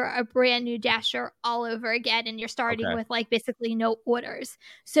like you're a brand new dasher all over again, and you're starting with like basically no orders.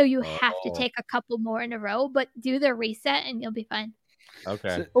 So you have to take a couple more in a row, but do the reset and you'll be fine.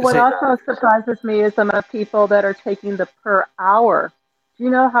 Okay. What also surprises me is some of the people that are taking the per hour. Do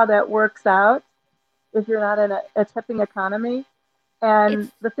you know how that works out if you're not in a tipping economy?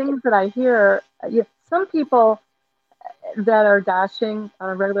 And the things that I hear, some people that are dashing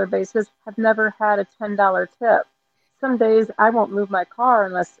on a regular basis have never had a $10 tip. Some days I won't move my car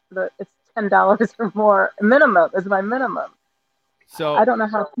unless it's $10 or more. Minimum is my minimum. So I don't know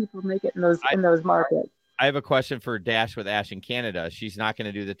how people make it in those markets. I have a question for Dash with Ash in Canada. She's not going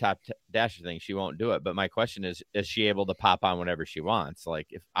to do the Top Dasher thing. She won't do it. But my question is she able to pop on whenever she wants? Like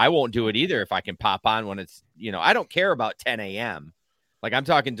if I won't do it either, if I can pop on when it's, I don't care about 10 a.m. Like I'm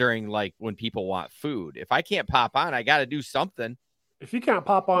talking during like when people want food. If I can't pop on, I got to do something. If you can't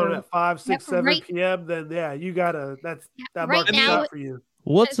pop on at 5, 6, 7 p.m., then you gotta. That market's out for you.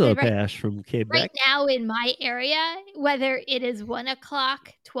 What's up, Ash from Quebec? Right now in my area, whether it is 1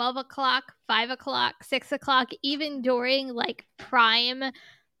 o'clock, 12 o'clock, 5 o'clock, 6 o'clock, even during like prime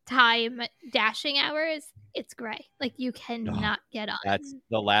time dashing hours, it's gray. Like you cannot get on. That's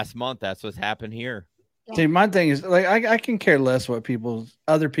the last month. That's what's happened here. See, my thing is like I can care less what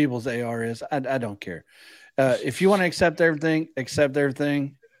other people's AR is. I don't care. If you want to accept everything, accept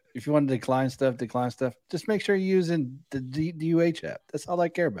everything. If you want to decline stuff. Just make sure you're using the DUH app. That's all I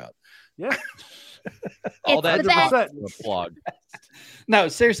care about. Yeah. All that is plug. No,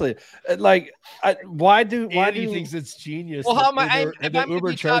 seriously. Like, why do he thinks it's genius? Well, how am I?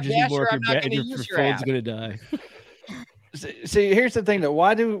 Uber charges you more if your phone's going to die. See, here's the thing though.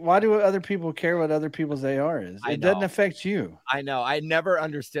 Why do other people care what other people's AR is? It doesn't affect you. I know. I never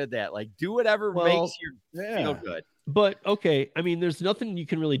understood that. Like, do whatever makes you feel good. But okay, I mean, there's nothing you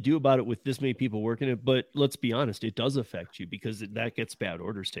can really do about it with this many people working it. But let's be honest, it does affect you because that gets bad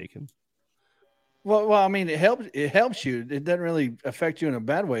orders taken. Well, I mean, it helps you. It doesn't really affect you in a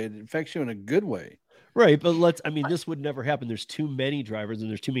bad way. It affects you in a good way. Right. But this would never happen. There's too many drivers and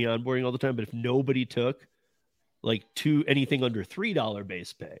there's too many onboarding all the time. But if nobody took like anything under $3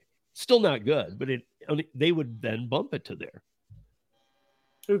 base pay, still not good, but they would then bump it to there.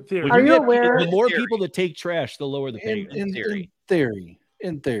 Are you aware? The more people that take trash, the lower the pay. In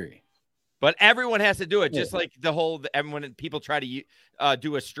theory. But everyone has to do it, just like everyone people try to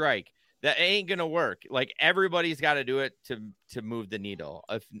do a strike. That ain't gonna work. Like everybody's got to do it to move the needle.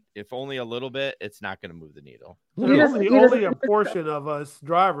 If only a little bit, it's not gonna move the needle. Only a portion of us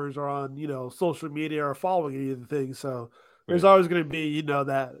drivers are on social media or following any of the things. So there's always going to be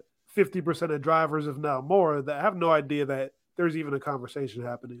that 50% of drivers, if not more, that have no idea that there's even a conversation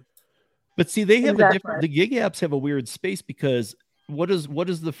happening. But see, they have a different. The gig apps have a weird space because what is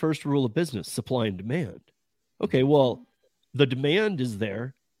the first rule of business? Supply and demand. Okay, well, the demand is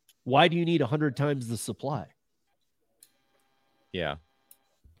there. Why do you need 100 times the supply? Yeah.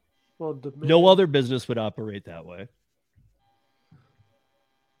 Well, no other business would operate that way.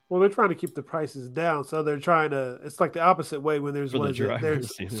 Well, they're trying to keep the prices down, so they're trying to. It's like the opposite way when there's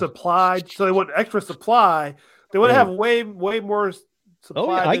supply. So they want extra supply. They want to have way more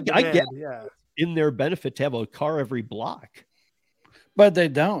supply. I get in their benefit to have a car every block, but they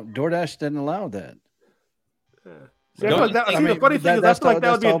don't. Doordash didn't allow that. Yeah. The funny thing is, I feel like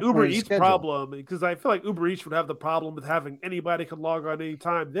that would be an Uber Eats problem because I feel like Uber Eats would have the problem with having anybody can log on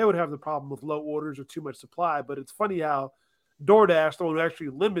anytime. They would have the problem with low orders or too much supply. But it's funny how Doordash, the one who actually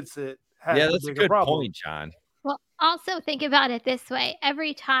limits it, has that's a good point, John. Well, also think about it this way.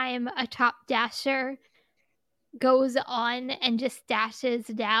 Every time a top dasher goes on and just dashes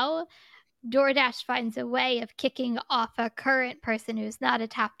down, DoorDash finds a way of kicking off a current person who's not a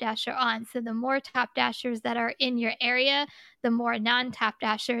top dasher on. So the more top dashers that are in your area, the more non-top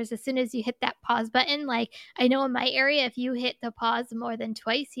dashers. As soon as you hit that pause button, like I know in my area, if you hit the pause more than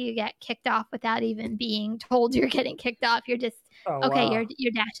twice, you get kicked off without even being told you're getting kicked off. You're just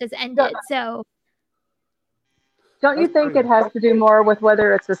your dash has ended. So don't you think it has to do more with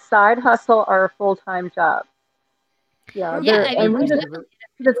whether it's a side hustle or a full-time job? Yeah.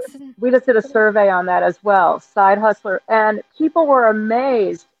 We just did a survey on that as well, side hustler, and people were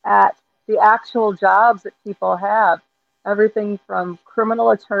amazed at the actual jobs that people have. Everything from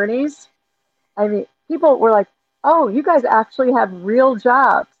criminal attorneys. I mean, people were like, "Oh, you guys actually have real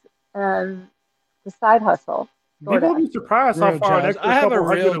jobs," and the side hustle. People be surprised how far I have a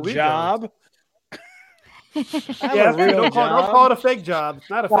real job. Don't call it a fake job. It's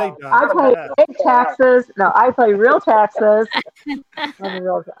not a fake job. I pay fake taxes. No, I pay real taxes. A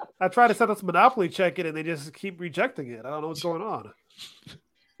real job. I try to set up some Monopoly check-in and they just keep rejecting it. I don't know what's going on.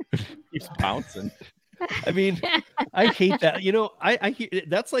 He's bouncing. I mean, I hate that. I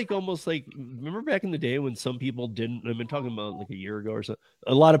that's like almost like, remember back in the day when some people didn't, I've been talking about like a year ago or so,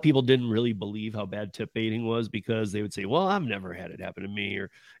 a lot of people didn't really believe how bad tip baiting was because they would say, well, I've never had it happen to me, or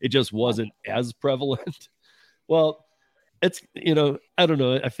it just wasn't as prevalent. Well, it's, I don't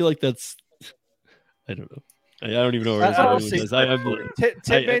know. I feel like that's, I don't know. I don't even know where tip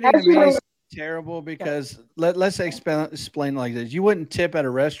baiting to me is terrible because let's explain like this. You wouldn't tip at a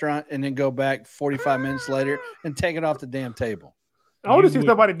restaurant and then go back 45 minutes later and take it off the damn table. I want to see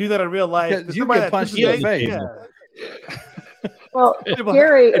somebody do that in real life. You get punched in the face. Yeah. Well,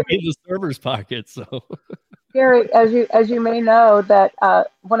 Gary, in the server's pocket. So, Gary, as you may know, that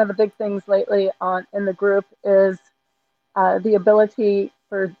one of the big things lately in the group is the ability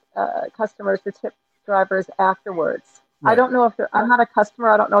for customers to tip drivers afterwards. Right. I don't know I'm not a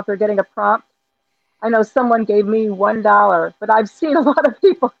customer. I don't know if they're getting a prompt. I know someone gave me $1, but I've seen a lot of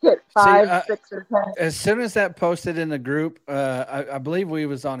people get 5, 6, or 10. As soon as that posted in the group, I believe we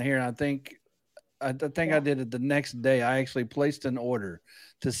was on here, and I think I did it the next day. I actually placed an order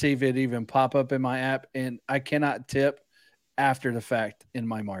to see if it even pop up in my app, and I cannot tip after the fact in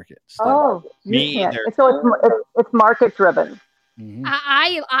my market. So, me can't. So it's market driven. Mm-hmm.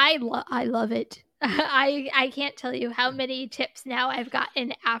 I love it. I can't tell you how many tips now I've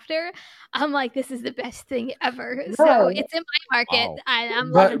gotten after. I'm like, this is the best thing ever. No. So it's in my market. Wow.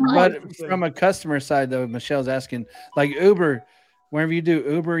 I'm loving life. But from a customer side, though, Michelle's asking, like Uber, whenever you do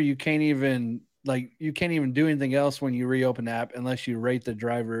Uber, you can't even do anything else when you reopen the app unless you rate the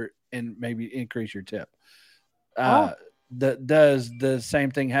driver and maybe increase your tip. Does the same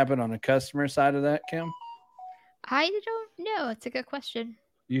thing happen on the customer side of that, Kim? I don't No, it's a good question.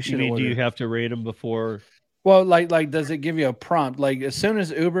 You should. Do you have to rate them before? Well, like, does it give you a prompt? Like, as soon as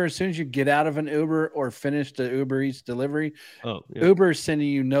you get out of an Uber or finish the Uber Eats delivery, Uber is sending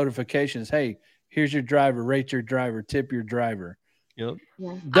you notifications. Hey, here's your driver. Rate your driver. Tip your driver. Yep.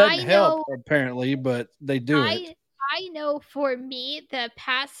 Doesn't help apparently, but they do it. I know for me, the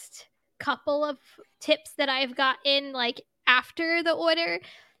past couple of tips that I've gotten, like after the order,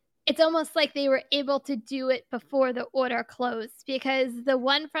 it's almost like they were able to do it before the order closed, because the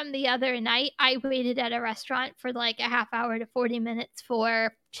one from the other night, I waited at a restaurant for like a half hour to 40 minutes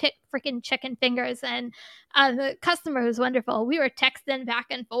for freaking chicken fingers, and the customer was wonderful. We were texting back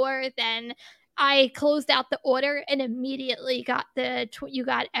and forth, and I closed out the order and immediately got you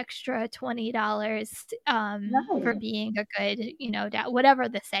got extra $20 for being a good, whatever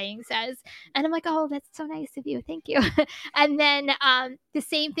the saying says. And I'm like, oh, that's so nice of you. Thank you. And then the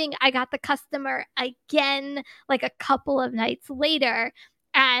same thing, I got the customer again, like a couple of nights later.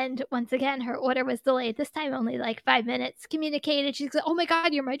 And once again, her order was delayed. This time only like 5 minutes. Communicated. She's like, oh my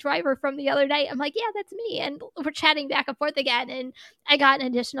God, you're my driver from the other night. I'm like, yeah, that's me. And we're chatting back and forth again. And I got an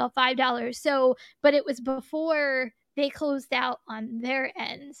additional $5. So, but it was before they closed out on their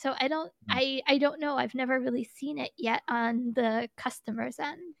end. So I don't know. I've never really seen it yet on the customer's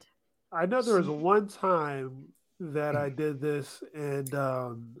end. I know there was one time that I did this, and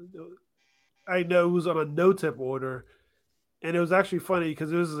I know it was on a no-tip order. And it was actually funny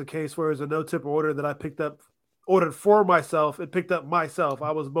because this is a case where it was a no-tip order that I ordered for myself and picked up myself. I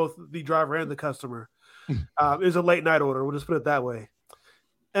was both the driver and the customer. It was a late night order. We'll just put it that way.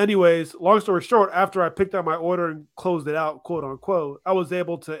 Anyways, long story short, after I picked up my order and closed it out, quote unquote, I was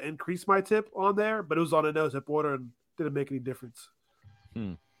able to increase my tip on there, but it was on a no-tip order and didn't make any difference.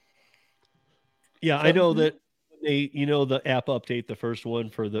 Yeah, I know that they, the app update, the first one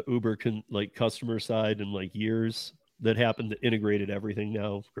for the Uber customer side and like years that happened, that integrated everything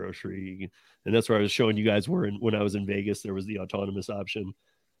now, grocery. And that's where I was showing you guys when I was in Vegas, there was the autonomous option.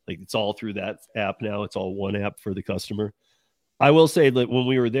 Like it's all through that app now. It's all one app for the customer. I will say that when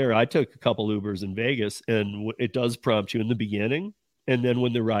we were there, I took a couple Ubers in Vegas, and it does prompt you in the beginning. And then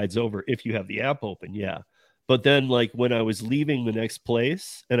when the ride's over, if you have the app open, yeah. But then like when I was leaving the next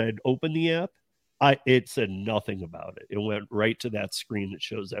place and I'd opened the app, it said nothing about it. It went right to that screen that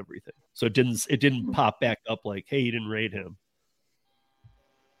shows everything. So it didn't pop back up like, hey, you didn't rate him.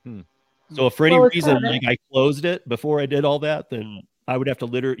 So if for any reason like I closed it before I did all that, then I would have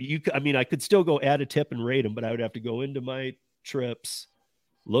to I could still go add a tip and rate him, but I would have to go into my trips,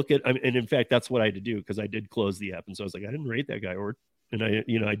 look at, and in fact, that's what I had to do because I did close the app. And so I was like, I didn't rate that guy, and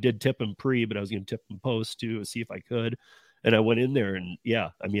I did tip him pre, but I was going to tip him post too, see if I could. And I went in there and I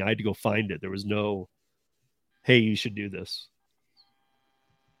had to go find it. There was no, hey, you should do this.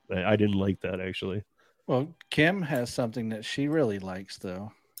 I didn't like that actually. Well, Kim has something that she really likes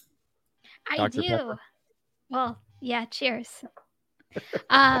though. I Dr. do. Pepper. Well, yeah, cheers.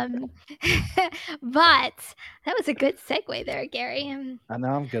 But that was a good segue there, Gary. I know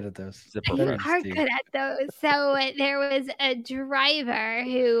I'm good at those. You are good at those. So there was a driver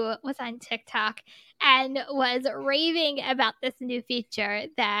who was on TikTok and was raving about this new feature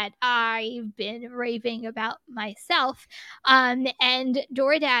that I've been raving about myself. And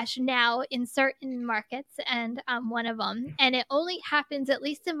DoorDash now in certain markets, and one of them, and it only happens, at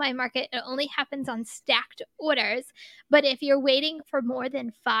least in my market, it only happens on stacked orders. But if you're waiting for more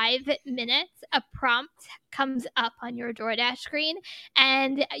than 5 minutes, a prompt comes up on your DoorDash screen,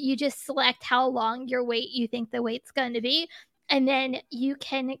 and you just select how long you think the wait's going to be. And then you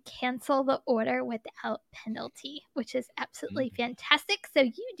can cancel the order without penalty, which is absolutely fantastic. So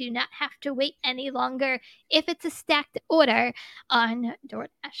you do not have to wait any longer if it's a stacked order on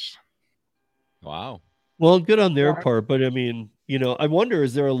DoorDash. Wow. Well, good on their part, but I mean, I wonder,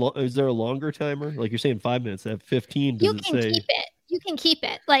 is there a longer timer? Like you're saying 5 minutes, at 15, does it say? Keep it. You can keep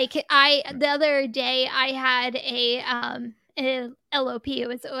it. Like the other day I had a LOP.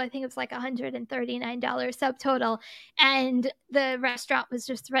 I think it was like $139 subtotal, and the restaurant was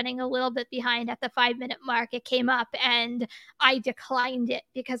just running a little bit behind at the 5 minute mark. It came up and I declined it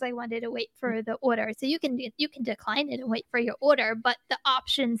because I wanted to wait for the order. So you can decline it and wait for your order, but the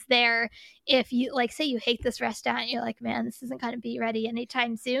options there, if you say you hate this restaurant, you're like, man, this isn't going to be ready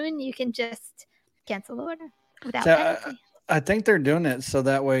anytime soon, you can just cancel the order without penalty. I think they're doing it so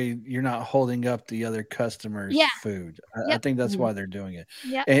that way you're not holding up the other customers' food. I think that's why they're doing it.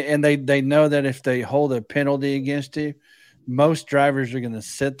 Yeah. And they know that if they hold a penalty against you, most drivers are going to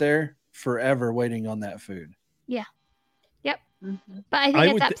sit there forever waiting on that food. Yeah. Yep. Mm-hmm. But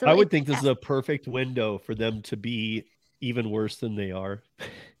I would think this is a perfect window for them to be even worse than they are.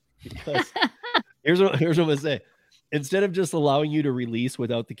 Because here's what I'm going to say. instead of just allowing you to release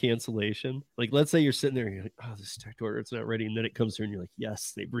without the cancellation, like let's say you're sitting there and you're like, oh, this tech order, it's not ready. And then it comes through and you're like,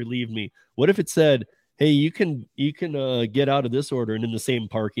 yes, they've relieved me. What if it said, hey, you can get out of this order and in the same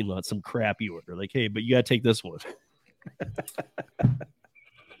parking lot, some crappy order. Like, hey, but you got to take this one.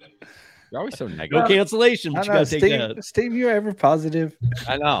 You're always so negative. No cancellation, but you got to take that. Steve, you ever positive?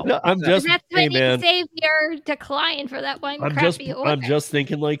 I know. No, I'm just, that's hey, when you man. save your decline for that one crappy order. I'm just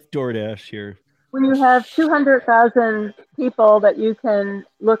thinking like DoorDash here. When you have 200,000 people that you can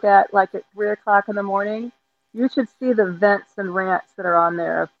look at like at 3 o'clock in the morning, you should see the vents and rants that are on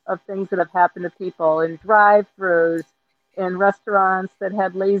there of things that have happened to people in drive-thrus, in restaurants that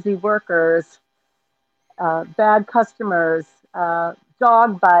had lazy workers, bad customers,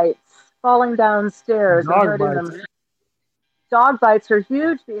 dog bites, falling downstairs and hurting them. Dog bites are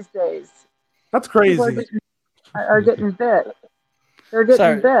huge these days. That's crazy. People are getting bit. They're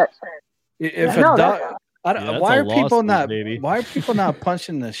getting bit. If a dog, why are people not? Why are people not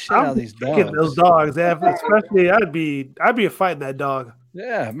punching the shit out of these dogs? Those dogs, especially I'd be fighting that dog.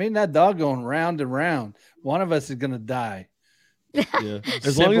 Yeah, I mean that dog going round and round. One of us is gonna die. Yeah.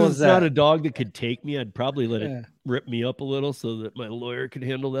 As long as it's not a dog that could take me, I'd probably let it rip me up a little so that my lawyer could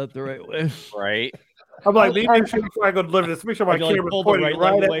handle that the right way. Right. I'm like, make sure before I go deliver this, make sure my camera's pointing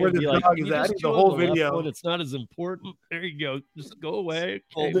right at where the dog is at. I need the whole video. It's not as important. There you go. Just go away.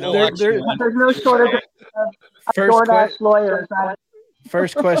 There's no shortage of DoorDash lawyers.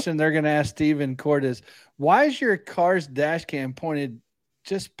 First question they're going to ask Steve in court is, why is your car's dash cam pointed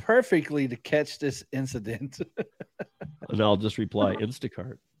just perfectly to catch this incident? And I'll just reply,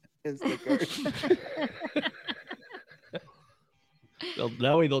 Instacart. Instacart.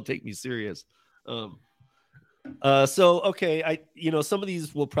 That way they'll take me serious. Okay, some of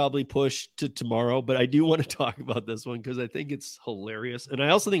these will probably push to tomorrow, but I do want to talk about this one because I think it's hilarious, and I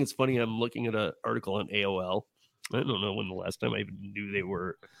also think it's funny. I'm looking at an article on AOL. I don't know when the last time I even knew they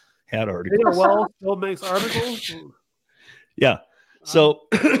had articles. AOL still makes articles. Yeah, so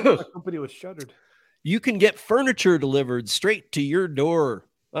the company was shuttered. You can get furniture delivered straight to your door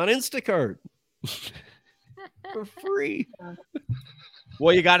on Instacart for free.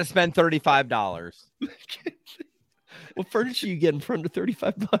 Well, you got to spend $35. What furniture you get for under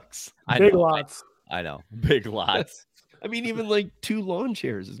 $35? Big lots. I know. Big lots. I mean, even like 2 lawn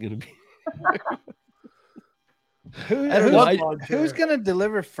chairs is going to be. Who's going to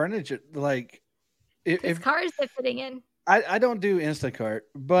deliver furniture? Like, if cars are fitting in. I don't do Instacart,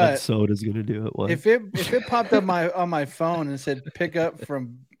 but Soda's going to do it. If it popped up on my phone and said pick up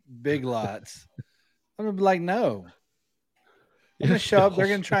from Big Lots, I'm gonna be like, no. I'm gonna show up. They're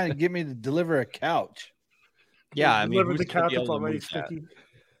gonna try and get me to deliver a couch. Yeah, I mean, the couch is already sticky.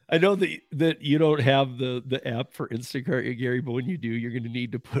 I know that you don't have the app for Instacart, Gary, but when you do, you're going to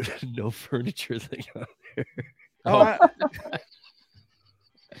need to put a no furniture thing on there.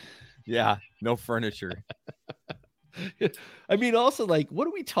 Yeah, no furniture. I mean, also, like, what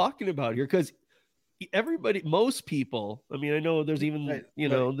are we talking about here? Because most people, I mean, I know there's even,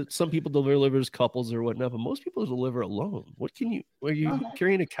 that some people deliver as couples or whatnot, but most people deliver alone. Are you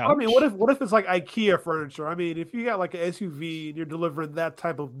carrying a couch? I mean, what if it's like IKEA furniture? I mean, if you got like an SUV and you're delivering that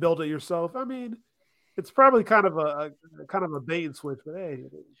type of build it yourself, I mean, it's probably kind of a bait and switch, but hey.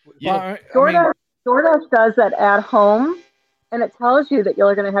 Yeah. DoorDash does that at home, and it tells you that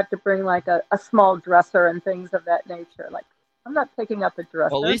you're going to have to bring like a small dresser and things of that nature. Like, I'm not picking up a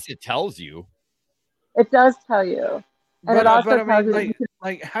dresser. Well, at least it tells you. It does tell you, and it also tells you.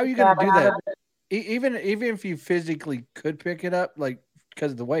 Like, how are you going to do that? Even if you physically could pick it up, like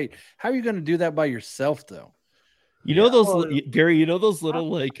because of the weight, how are you going to do that by yourself, though? You know those, Gary. You know those little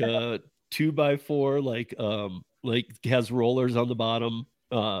like 2x4 like has rollers on the bottom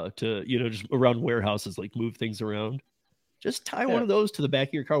to just around warehouses, like move things around. Just tie one of those to the back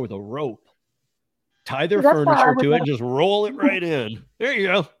of your car with a rope. Tie their furniture to it and just roll it right in. There you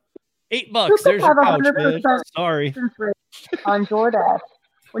go. $8. There's your couch, man. Sorry. On DoorDash,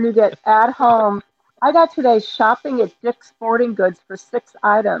 when you get at home, I got today shopping at Dick's Sporting Goods for 6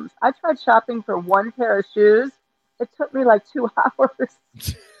 items. I tried shopping for 1 pair of shoes. It took me like 2 hours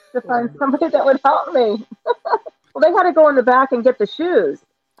to find somebody that would help me. Well, they had to go in the back and get the shoes.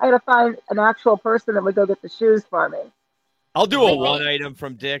 I had to find an actual person that would go get the shoes for me. I'll do a 1 item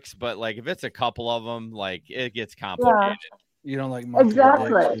from Dick's, but like if it's a couple of them, like it gets complicated. Yeah. You don't like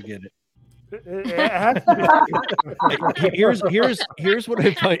exactly. You get it. Here's what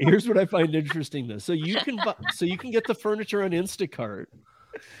I find. Here's what I find interesting though. So you can get the furniture on Instacart.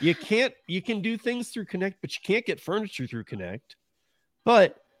 You can do things through Connect, but you can't get furniture through Connect.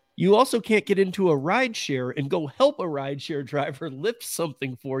 But you also can't get into a ride share and go help a ride share driver lift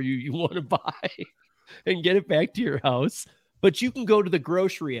something for you want to buy. and get it back to your house. But you can go to the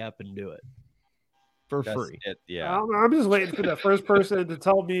grocery app and do it for free. Yeah, I'm just waiting for the first person to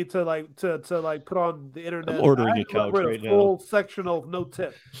tell me to put on the internet. I'm ordering a couch right full sectional no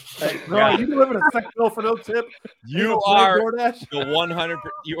tip. Like, bro, you live in a sectional for no tip. You are the 100.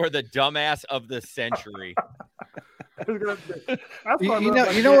 You are the dumbass of the century. You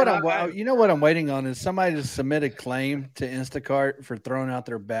know what I'm waiting on is somebody to submit a claim to Instacart for throwing out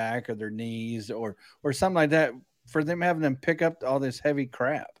their back or their knees or something like that for them having them pick up all this heavy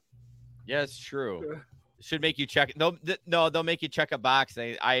crap. Yeah, it's true. Should make you check. They'll make you check a box.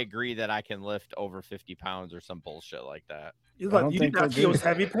 I agree that I can lift over 50 pounds or some bullshit like that. You do not feel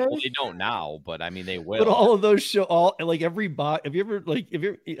heavy pay? Well, they don't now, but I mean they will. But all of those show all like every box. Have you ever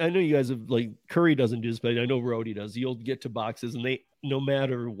I know you guys have Curry doesn't do this, but I know Rhodey does. You'll get to boxes and they no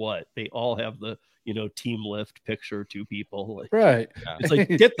matter what, they all have the team lift picture, 2 people. Right. Yeah. It's like,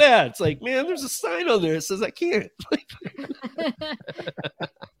 get that. It's like, man, there's a sign on there that says I can't.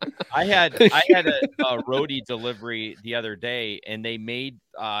 I had a roadie delivery the other day, and they made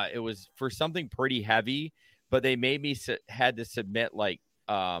it was for something pretty heavy, but they made me had to submit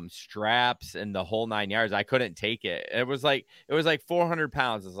straps and the whole 9 yards. I couldn't take it. It was like 400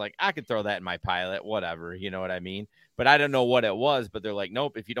 pounds. It's like I could throw that in my Pilot, whatever. You know what I mean? But I don't know what it was. But they're like,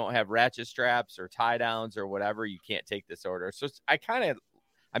 nope. If you don't have ratchet straps or tie downs or whatever, you can't take this order. So I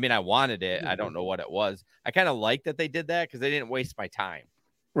wanted it. I don't know what it was. I kind of like that they did that because they didn't waste my time.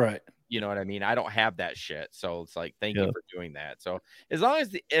 Right. You know what I mean? I don't have that shit. So it's like, thank you for doing that. So as long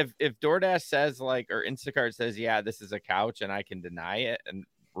as if Doordash says or Instacart says, yeah, this is a couch and I can deny it and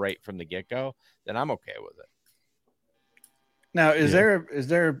right from the get go, then I'm okay with it. Now, is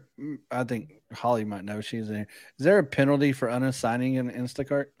there, I think Holly might know she's in. Is there a penalty for unassigning an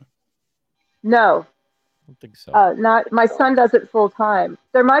Instacart? No. I don't think so. Not my son does it full time.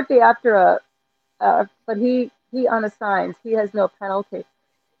 There might be after but he unassigns. He has no penalty.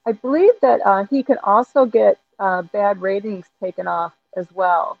 I believe that he can also get bad ratings taken off as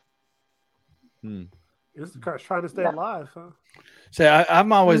well. Instacart's trying to stay alive, huh? So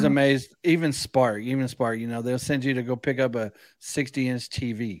I'm always amazed. Even Spark, they'll send you to go pick up a 60-inch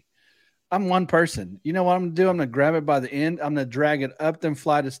TV. I'm one person. You know what I'm gonna do? I'm gonna grab it by the end. I'm gonna drag it up them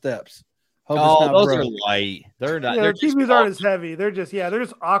flight of steps. Those are light. They're not. Their TVs aren't as heavy. They're just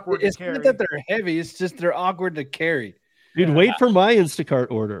awkward to carry. It's not that they're heavy. It's just they're awkward to carry. Dude, wait for my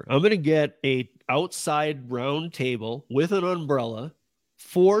Instacart order. I'm gonna get a outside round table with an umbrella,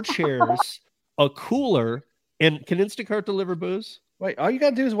 4 chairs, a cooler, and can Instacart deliver booze? Wait, all you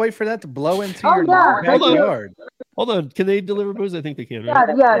gotta do is wait for that to blow into your backyard. Hold on, can they deliver booze? I think they can.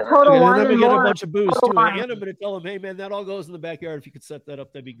 Right? Yeah, Total Wine. And then I'm gonna get a bunch of booze too. Wine. And I'm gonna tell them, hey man, that all goes in the backyard. If you could set that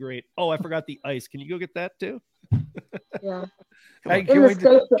up, that'd be great. Oh, I forgot the ice. Can you go get that too? Yeah. Hey, can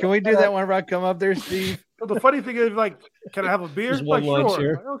we do that whenever I come up there, Steve? Well, the funny thing is, can I have a beer? There's one lunch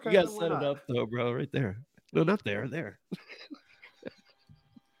here. Okay, you gotta set it up though, bro. Right there. No, not there. There.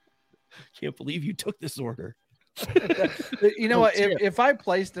 Can't believe you took this order. You know what? If I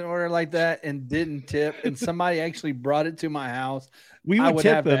placed an order like that and didn't tip, and somebody actually brought it to my house, we would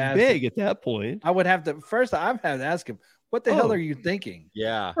tip them big at that point. I would have to first. I've had to ask him, "What the hell are you thinking?"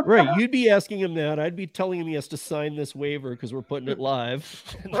 Yeah, right. You'd be asking him that. I'd be telling him he has to sign this waiver because we're putting it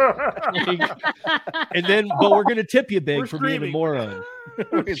live. And then, but we're gonna tip you big for being a moron.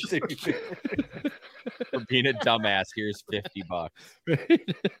 For being a dumbass. Here's $50.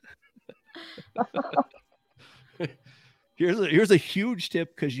 Here's a huge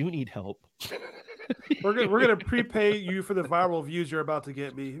tip because you need help. We're gonna prepay you for the viral views you're about to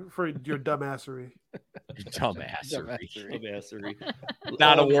get me for your dumbassery. Dumbassery.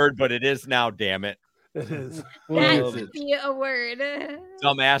 Not a word, but it is now. Damn it! It is. That should be a word.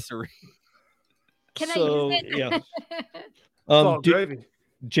 Dumbassery. Can I use it? Yeah.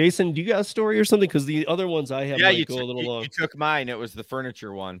 Jason, do you got a story or something? Because the other ones I have go a little long. You took mine. It was the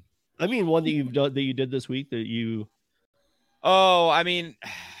furniture one. I mean, one that you've done that you did this week that you. Oh, I mean,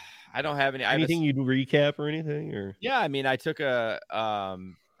 I don't have any. Anything you'd recap or anything, or yeah, I mean, I took I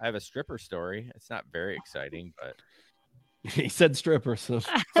have a stripper story. It's not very exciting, but he said stripper, so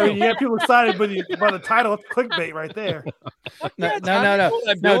you get people excited by the title. It's clickbait right there. No.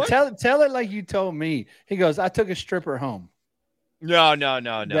 Tell it like you told me. He goes, I took a stripper home. No.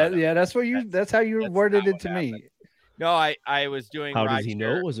 Yeah, that's what you. That's how you worded it to me. No, I was doing. How does he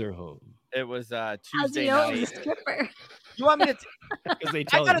know it was her home? It was Tuesday night. Stripper? You want me to? Because they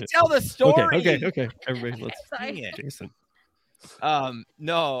I gotta tell the story. Okay. Everybody, let's. Jason.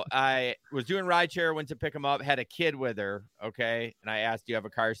 No, I was doing rideshare. Went to pick him up. Had a kid with her. Okay, and I asked, "Do you have a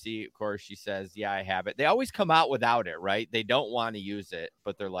car seat?" Of course, she says, "Yeah, I have it." They always come out without it, right? They don't want to use it,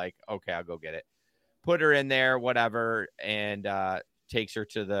 but they're like, "Okay, I'll go get it." put her in there, whatever, and takes her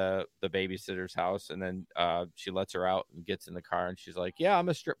to the babysitter's house, and then she lets her out and gets in the car, and she's like, yeah, I'm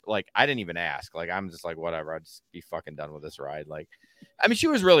a strip. Like, I didn't even ask. Like, I'm just like, whatever, I'll just be fucking done with this ride. Like, I mean, she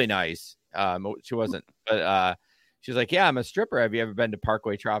was really nice. She wasn't, but she was like, yeah, I'm a stripper. Have you ever been to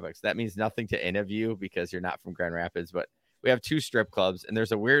Parkway Tropics? That means nothing to any of you because you're not from Grand Rapids, but we have 2 strip clubs, and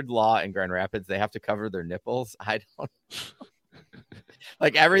there's a weird law in Grand Rapids. They have to cover their nipples. I don't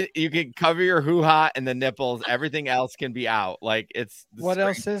like you can cover your hoo-ha and the nipples. Everything else can be out. Like, it's what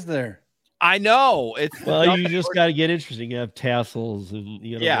else is there? I know. It's you just got to get interesting. You have tassels, and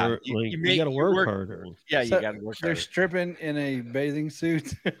you got to work harder. Yeah, you got to work they're harder. Stripping in a bathing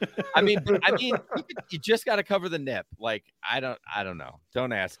suit. I mean, you just got to cover the nip. Like, I don't know.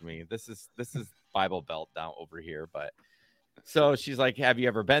 Don't ask me. This is Bible Belt down over here. But so she's like, have you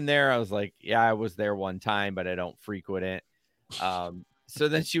ever been there? I was like, yeah, I was there one time, but I don't frequent it. So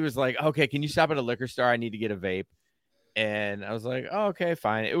then she was like, okay, can you stop at a liquor store? I need to get a vape. And I was like, oh, okay,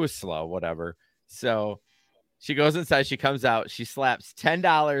 fine. It was slow, whatever. So she goes inside, she comes out, she slaps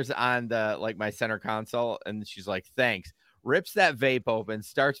 $10 on the my center console, and she's like, thanks. Rips that vape open,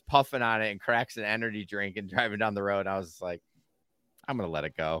 starts puffing on it, and cracks an energy drink and driving down the road. I was like, I'm gonna let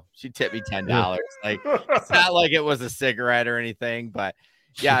it go. She tipped me $10. Like, it's not like it was a cigarette or anything, but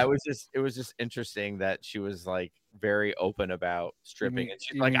yeah, it was just interesting that she was like very open about stripping. And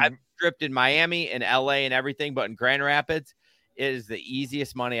she's like, I've stripped in Miami and LA and everything, but in Grand Rapids, it is the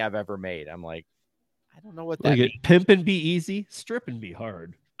easiest money I've ever made. I'm like, I don't know what that means. Pimping be easy, stripping be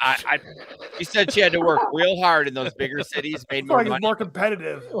hard. She said she had to work real hard in those bigger cities, made more money. It's more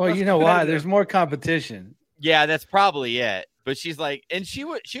competitive. Well, you know why? There's more competition. Yeah, that's probably it. But she's like, and she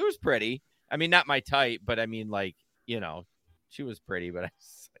was pretty. I mean, not my type, but I mean, like, she was pretty, but I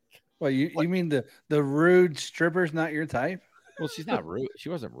was like, well, you mean the rude stripper's not your type? Well, she's not rude. She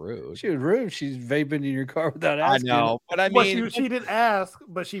wasn't rude. She was rude. She's vaping in your car without asking. I know, but I mean, she didn't ask,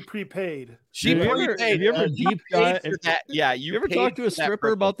 but she prepaid. She prepaid. Have you ever deep dive? Yeah, you ever talk to a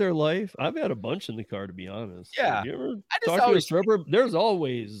stripper about their life? I've had a bunch in the car, to be honest. Yeah, have you ever talk to a stripper? There's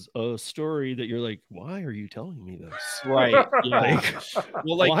always a story that you're like, why are you telling me this? Right. Yeah.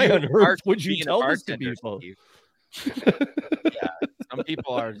 Why on earth would you tell this to people? Yeah, some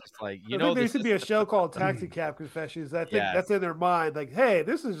people are just like, there used to be a show called Taxi Cab Confessions. I think that's in their mind. Like, hey,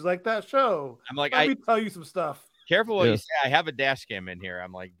 this is like that show. I'm like, let me tell you some stuff. Careful what you say. I have a dash cam in here.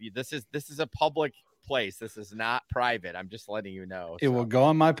 I'm like, this is a public place. This is not private. I'm just letting you know. It will go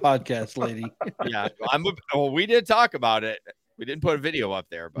on my podcast, lady. Yeah, we did talk about it. We didn't put a video up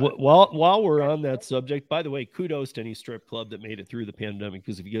there. But while we're on that subject, by the way, kudos to any strip club that made it through the pandemic.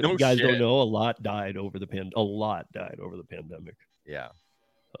 Because if you guys don't know, a lot died over the pandemic. Yeah.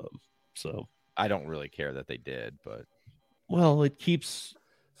 So I don't really care that they did, but it keeps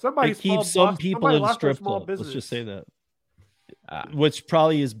some people in strip clubs. Let's just say that. Which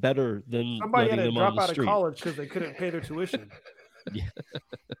probably is better than somebody had to drop out street. of college because they couldn't pay their tuition. Yeah.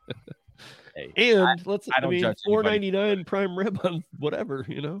 Hey, and $4.99 prime rib on whatever,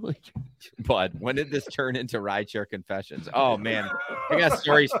 But when did this turn into rideshare confessions? Oh man, I got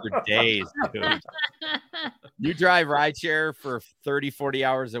stories for days, dude. You drive rideshare for 30-40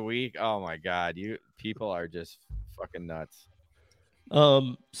 hours a week. Oh my god, people are just fucking nuts.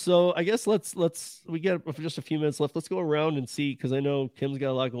 So I guess we get just a few minutes left. Let's go around and see, because I know Kim's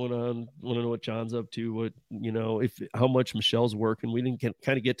got a lot going on. Want to know what John's up to, what how much Michelle's working. We didn't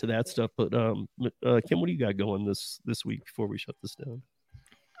kind of get to that stuff, but Kim, what do you got going this week before we shut this down?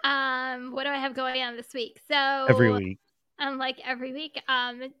 What do I have going on this week? So every week. Every week,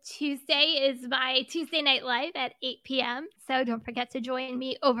 Tuesday is my Tuesday Night Live at 8 p.m. So don't forget to join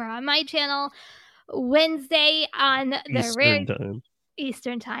me over on my channel. Wednesday on the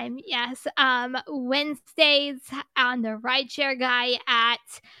Eastern time, yes. Wednesdays on the Rideshare Guy at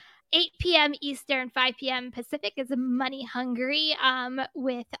 8 p.m. Eastern, 5 p.m. Pacific is Money Hungry,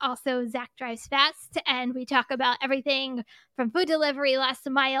 with also Zach Drives Fast, and we talk about everything from food delivery, last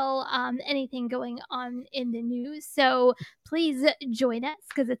mile, anything going on in the news. So please join us,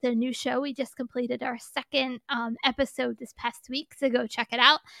 because it's a new show. We just completed our second episode this past week, so go check it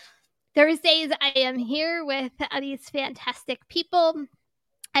out. Thursdays, I am here with these fantastic people.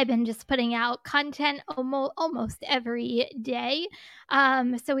 I've been just putting out content almost every day.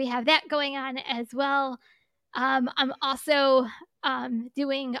 So we have that going on as well. I'm also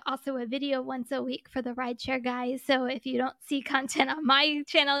doing a video once a week for the Rideshare Guys. So if you don't see content on my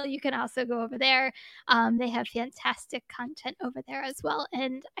channel, you can also go over there. They have fantastic content over there as well.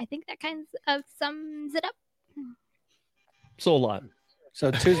 And I think that kind of sums it up. So a lot. So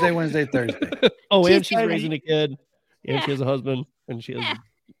Tuesday, Wednesday, Thursday. And she's raising a kid, and she has a husband, and she has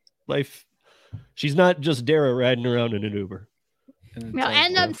life She's not just Dara riding around in an Uber. No,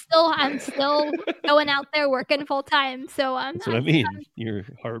 and I'm still going out there working full time. So that's what I mean. You're a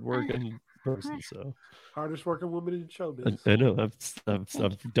hardworking person. So hardest working woman in showbiz. I know.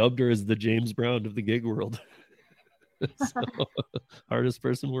 I've dubbed her as the James Brown of the gig world. So, hardest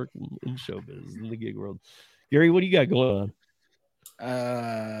person working in showbiz in the gig world. Gary, what do you got going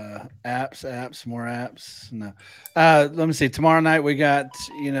on? Apps, more apps. No. Let me see. Tomorrow night we got,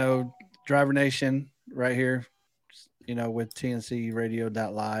 Driver Nation right here, with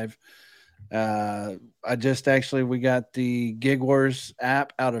tncradio.live. We got the Gig Wars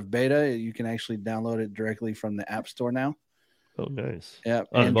app out of beta. You can actually download it directly from the App Store now. Oh, nice. Yeah.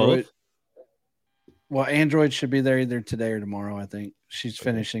 On Android. both? Well, Android should be there either today or tomorrow, I think. She's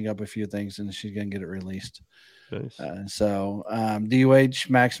finishing up a few things and she's going to get it released. Nice. DOH,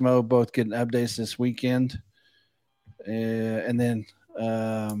 Maximo, both getting updates this weekend. And then,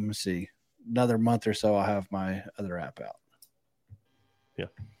 let's see, another month or so, I'll have my other app out. Yeah.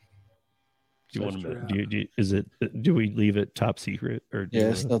 Do we leave it top secret or?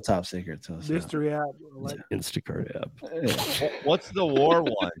 It's still top secret. So mystery app, Instacart app. What's the war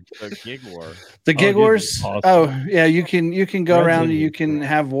one? The Gig War. The Gig Wars. Awesome. Oh yeah, you can go around and you can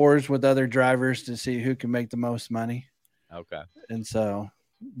have wars with other drivers to see who can make the most money. Okay. And so,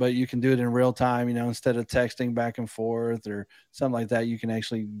 but you can do it in real time. Instead of texting back and forth or something like that, you can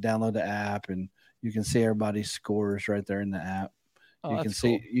actually download the app and you can see everybody's scores right there in the app. Oh,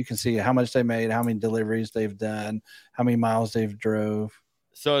 you can see how much they made, how many deliveries they've done, how many miles they've drove.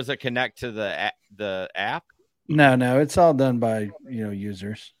 So does it connect to the app? No, it's all done by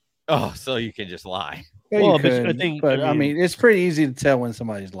users. Oh, so you can just lie. Yeah, well, I mean, it's pretty easy to tell when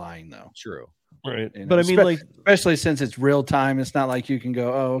somebody's lying, though. True. Right. But I mean, especially since it's real time, it's not like you can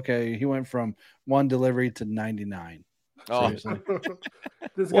go, oh, okay, he went from 1 delivery to 99. Oh,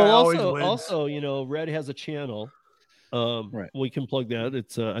 this guy also, Red has a channel. Right. We can plug that.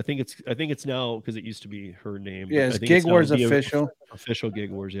 It's I think it's now, because it used to be her name. Yeah, it's Gig Wars official. Official Gig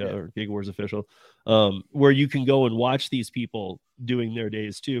Wars, or Gig Wars official. Where you can go and watch these people doing their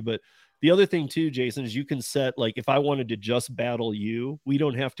days too. But the other thing too, Jason, is you can set, like, if I wanted to just battle you, we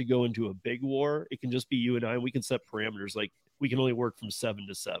don't have to go into a big war. It can just be you and I. And we can set parameters, like we can only work from 7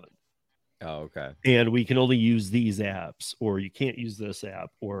 to 7. Oh, okay. And we can only use these apps, or you can't use this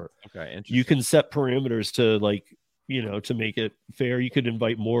app, or okay, you can set parameters to, like, to make it fair. You could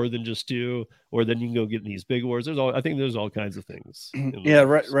invite more than just 2, or then you can go get in these big wars. I think there's all kinds of things. Yeah,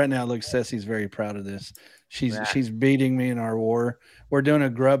 right now, look, Ceci's very proud of this. She's beating me in our war. We're doing a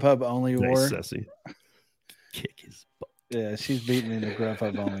Grubhub only war. Ceci. Kick his butt. Yeah, she's beating me in the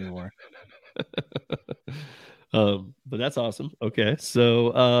Grubhub only war. But that's awesome. Okay,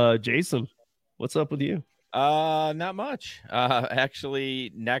 so Jason, what's up with you? Not much.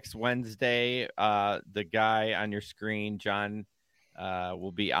 Actually, next Wednesday, the guy on your screen, John,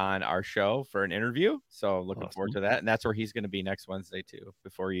 will be on our show for an interview. So looking forward to that. And that's where he's going to be next Wednesday too,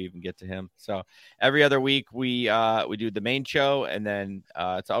 before you even get to him. So every other week we do the main show, and then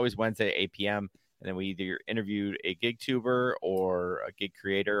it's always Wednesday at 8 p.m. And then we either interviewed a gig tuber or a gig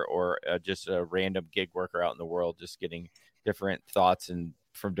creator, or just a random gig worker out in the world, just getting different thoughts and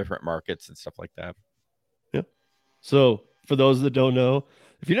from different markets and stuff like that. So for those that don't know,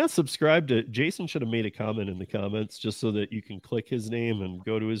 if you're not subscribed to, Jason should have made a comment in the comments just so that you can click his name and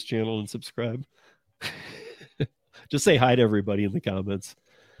go to his channel and subscribe. Just say hi to everybody in the comments.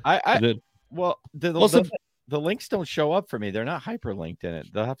 The links don't show up for me. They're not hyperlinked in it.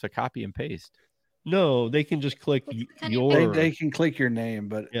 They'll have to copy and paste. No, they can just click They can click your name,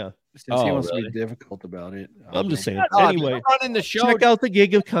 but since he wants to be difficult about it. I'm just saying. Anyway, running the show. Check out the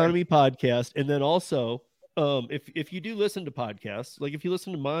Gig Economy podcast, and then also, if you do listen to podcasts, like if you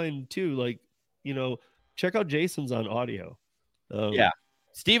listen to mine too, like, check out Jason's on audio.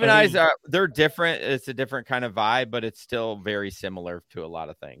 Steve and I's they're different. It's a different kind of vibe, but it's still very similar to a lot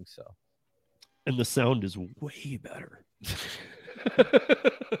of things. So, and the sound is way better.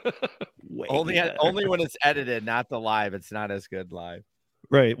 Only when it's edited, not the live. It's not as good live.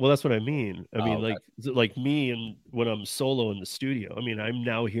 Right. Well, that's what I mean. I mean, like me, and when I'm solo in the studio, I mean, I'm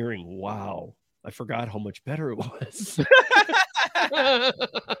now hearing, wow, I forgot how much better it was.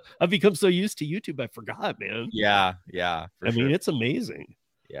 I've become so used to YouTube, I forgot, man. Yeah. I mean, it's amazing.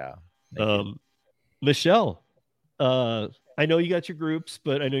 Yeah. Michelle, I know you got your groups,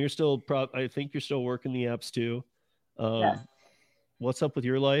 but I know you're still I think you're still working the apps too. Yes. What's up with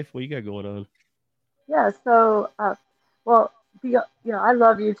your life? What you got going on? Yeah. So, I love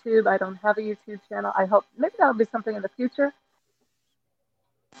YouTube. I don't have a YouTube channel. I hope maybe that'll be something in the future.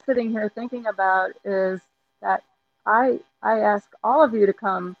 Sitting here thinking about is that I ask all of you to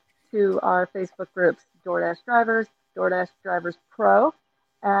come to our Facebook groups, DoorDash Drivers, DoorDash Drivers Pro,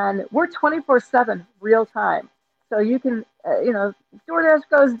 and we're 24/7 real time. So you can, DoorDash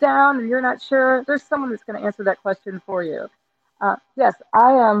goes down and you're not sure, there's someone that's going to answer that question for you. Yes,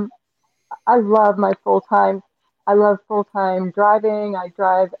 I love my full-time. I love full-time driving. I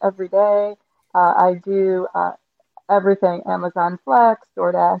drive every day. I do everything: Amazon Flex,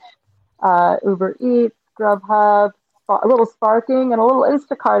 DoorDash, Uber Eats, Grubhub, a little sparking, and a little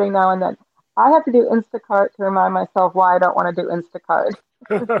Instacarting now and then. I have to do Instacart to remind myself why I don't want to do Instacart.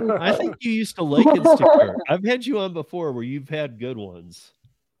 I think you used to like Instacart. I've had you on before where you've had good ones.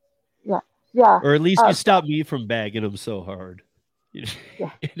 Yeah. Or at least you stopped me from bagging them so hard. You'd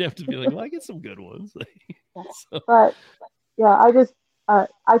have to be like, well, I get some good ones. But yeah, I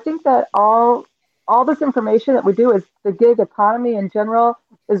think that all this information that we do is the gig economy in general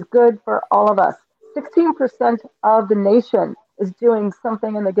is good for all of us. 16% of the nation is doing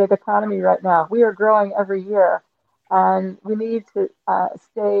something in the gig economy right now. We are growing every year, and we need to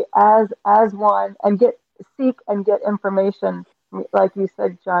stay as one and seek and get information, like you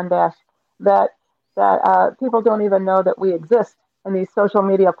said, John Dash, that people don't even know that we exist in these social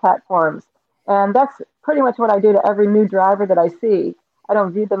media platforms. And that's pretty much what I do to every new driver that I see. I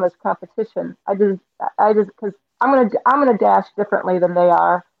don't view them as competition. I just because I'm gonna dash differently than they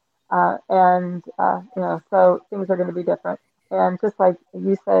are, so things are going to be different. And just like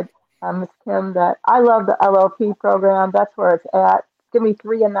you said, Ms. Kim, that I love the LLP program. That's where it's at. Give me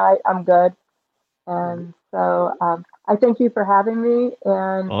 3 a night, I'm good. And so I thank you for having me,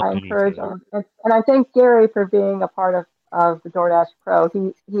 and I encourage, and I thank Gary for being a part of the DoorDash Pro.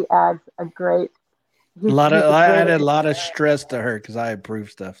 He adds a great. I added a lot of stress to her because I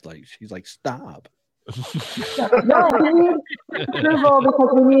approve stuff. Like she's like, stop. No, we need approval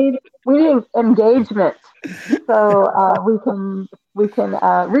because we need engagement, so we can reach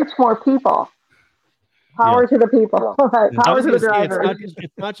more people. Power to the people. Power to the drivers.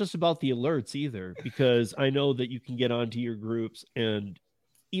 It's not just about the alerts either, because I know that you can get onto your groups, and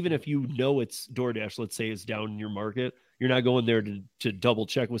even if you know it's DoorDash, let's say, is down in your market, you're not going there to double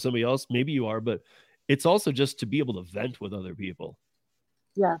check with somebody else. Maybe you are, but it's also just to be able to vent with other people.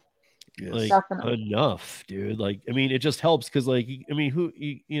 Yeah. Like, definitely. enough, dude. Like, I mean, it just helps because, like, I mean,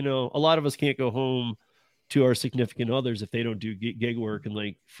 a lot of us can't go home to our significant others if they don't do gig work, and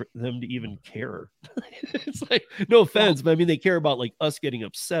like for them to even care. It's like, no offense, but I mean, they care about like us getting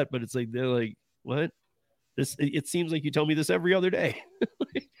upset, but it's like, they're like, what? It seems like you tell me this every other day.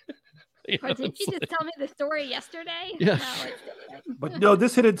 Or did you just tell me the story yesterday? Yeah. No, but no,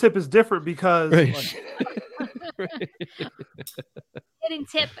 this hidden tip is different because hidden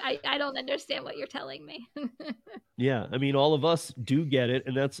tip, I don't understand what you're telling me. Yeah, I mean, all of us do get it,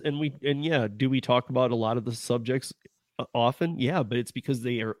 and do we talk about a lot of the subjects often? Yeah, but it's because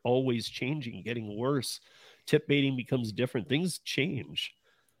they are always changing, getting worse. Tip baiting becomes different. Things change.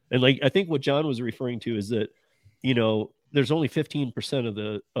 And like, I think what John was referring to is that, there's only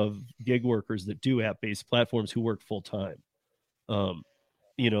 15% of gig workers that do app-based platforms who work full time.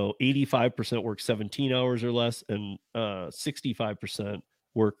 85% work 17 hours or less, and 65%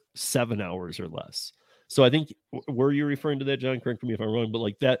 work 7 hours or less. So I think, were you referring to that, John? Correct me if I'm wrong, but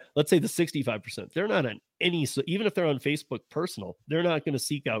like that, let's say the 65%, they're not on any, so even if they're on Facebook personal, they're not going to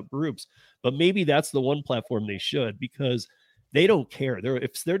seek out groups, but maybe that's the one platform they should, because they don't care.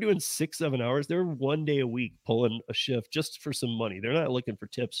 If they're doing 6-7 hours, they're 1 day a week pulling a shift just for some money. They're not looking for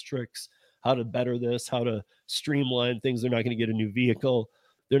tips, tricks, how to better this, how to streamline things. They're not going to get a new vehicle.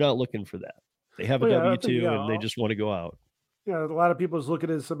 They're not looking for that. They have a W-2 and they just want to go out. Yeah, a lot of people is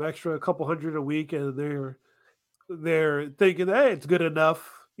looking at some extra, a couple hundred a week, and they're thinking, hey, it's good enough.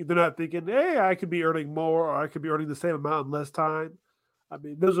 They're not thinking, hey, I could be earning more, or I could be earning the same amount in less time. I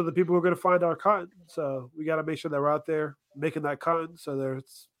mean, those are the people who are going to find our content. So we got to make sure that we're out there making that content, so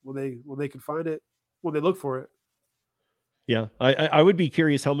there's when they can find it, when they look for it. Yeah, I would be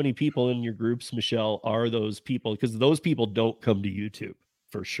curious how many people in your groups, Michelle, are those people, because those people don't come to YouTube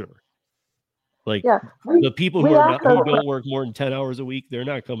for sure. Like, the people who don't work more than 10 hours a week, they're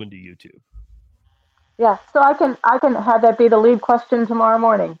not coming to YouTube. Yeah, so I can have that be the lead question tomorrow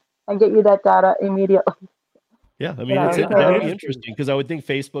morning and get you that data immediately. Yeah, I mean, that'd be interesting, because I would think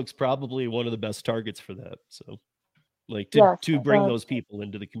Facebook's probably one of the best targets for that. So, like, to bring those people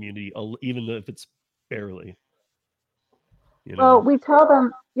into the community, even if it's barely. Well, we tell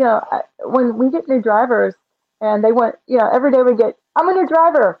them, when we get new drivers, and they want, every day we get, I'm a new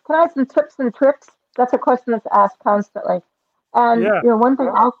driver. Can I have some tips and tricks? That's a question that's asked constantly. And, one thing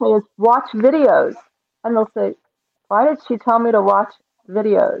I'll say is watch videos. And they'll say, why did she tell me to watch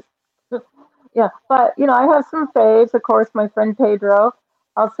videos? Yeah, but, I have some faves, of course, my friend Pedro.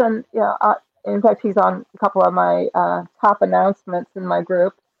 I'll send, in fact, he's on a couple of my top announcements in my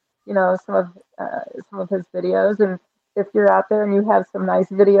group, some of his videos. And if you're out there and you have some nice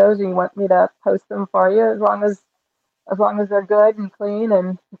videos and you want me to post them for you, as long as they're good and clean,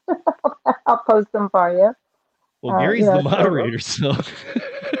 and I'll post them for you. Well, Gary's the moderator, so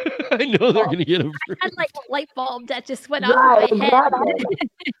I know they're going to get him. I had like a light bulb that just went off in my head.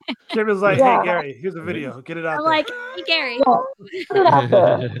 Kim was like, "Hey, Gary, here's a video. Get it out I'm there." like, "Hey, Gary."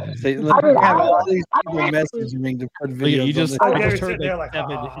 See, look, I have all these people messaging me to put videos. I just heard like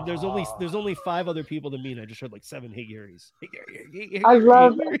 7. There's only 5 other people than me, and I just heard like 7. Hey, Garys. Hey, Gary. Hey,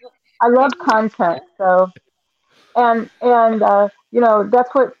 Gary. I love content. So, and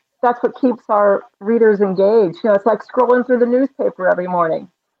that's what keeps our readers engaged. It's like scrolling through the newspaper every morning.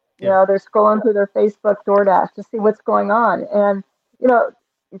 They're scrolling through their Facebook Doordash to see what's going on. And,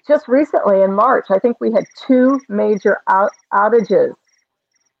 just recently in March, I think we had 2 major outages.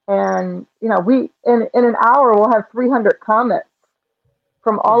 And, we in an hour, we'll have 300 comments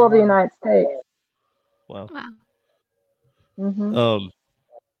from all over the United States. Wow. Mm-hmm.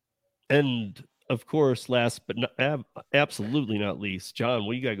 And of course, last but absolutely not least, John,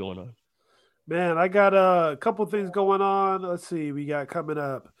 what you got going on? Man, I got a couple things going on. Let's see, we got coming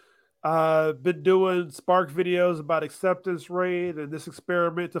up. Been doing Spark videos about acceptance rate and this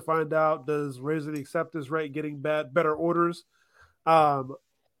experiment to find out, does raising the acceptance rate getting better orders. I've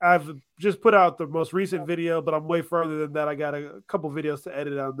just put out the most recent video, but I'm way further than that. I got a couple videos to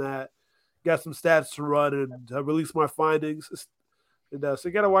edit on that. Got some stats to run and release my findings. And, so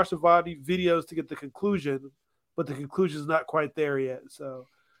you got to watch the videos to get the conclusion, but the conclusion is not quite there yet. So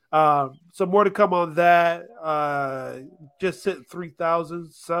more to come on that. Just hit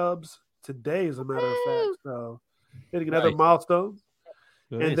 3,000 subs today, as a matter of fact. So hitting another milestone.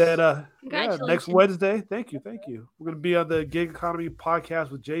 Nice. And then next Wednesday, thank you. We're going to be on the Gig Economy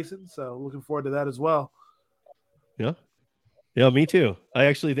podcast with Jason. So looking forward to that as well. Yeah, me too. I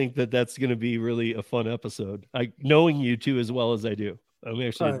actually think that's going to be really a fun episode. Knowing you two as well as I do, I'm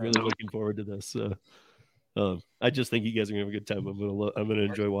actually really looking forward to this. I just think you guys are gonna have a good time. I'm gonna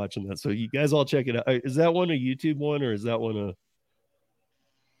enjoy watching that. So you guys all check it out. Is that one a YouTube one, or is that one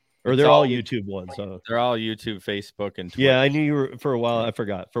or they're all YouTube ones? They're all YouTube, Facebook, and Twitter. Yeah, I knew you were for a while. I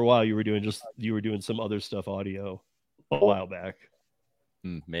forgot. For a while you were doing some other stuff, audio, a while back.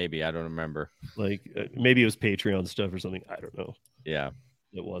 Maybe, I don't remember. Like maybe it was Patreon stuff or something. I don't know. Yeah,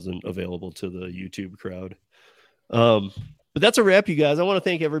 it wasn't available to the YouTube crowd. But that's a wrap, you guys. I want to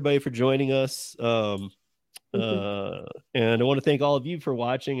thank everybody for joining us. And I want to thank all of you for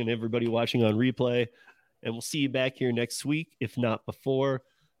watching and everybody watching on replay. And we'll see you back here next week, if not before.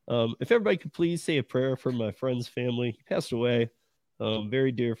 If everybody could please say a prayer for my friend's family. He passed away.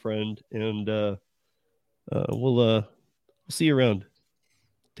 Very dear friend. And we'll see you around.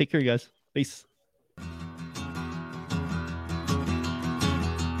 Take care, guys. Peace.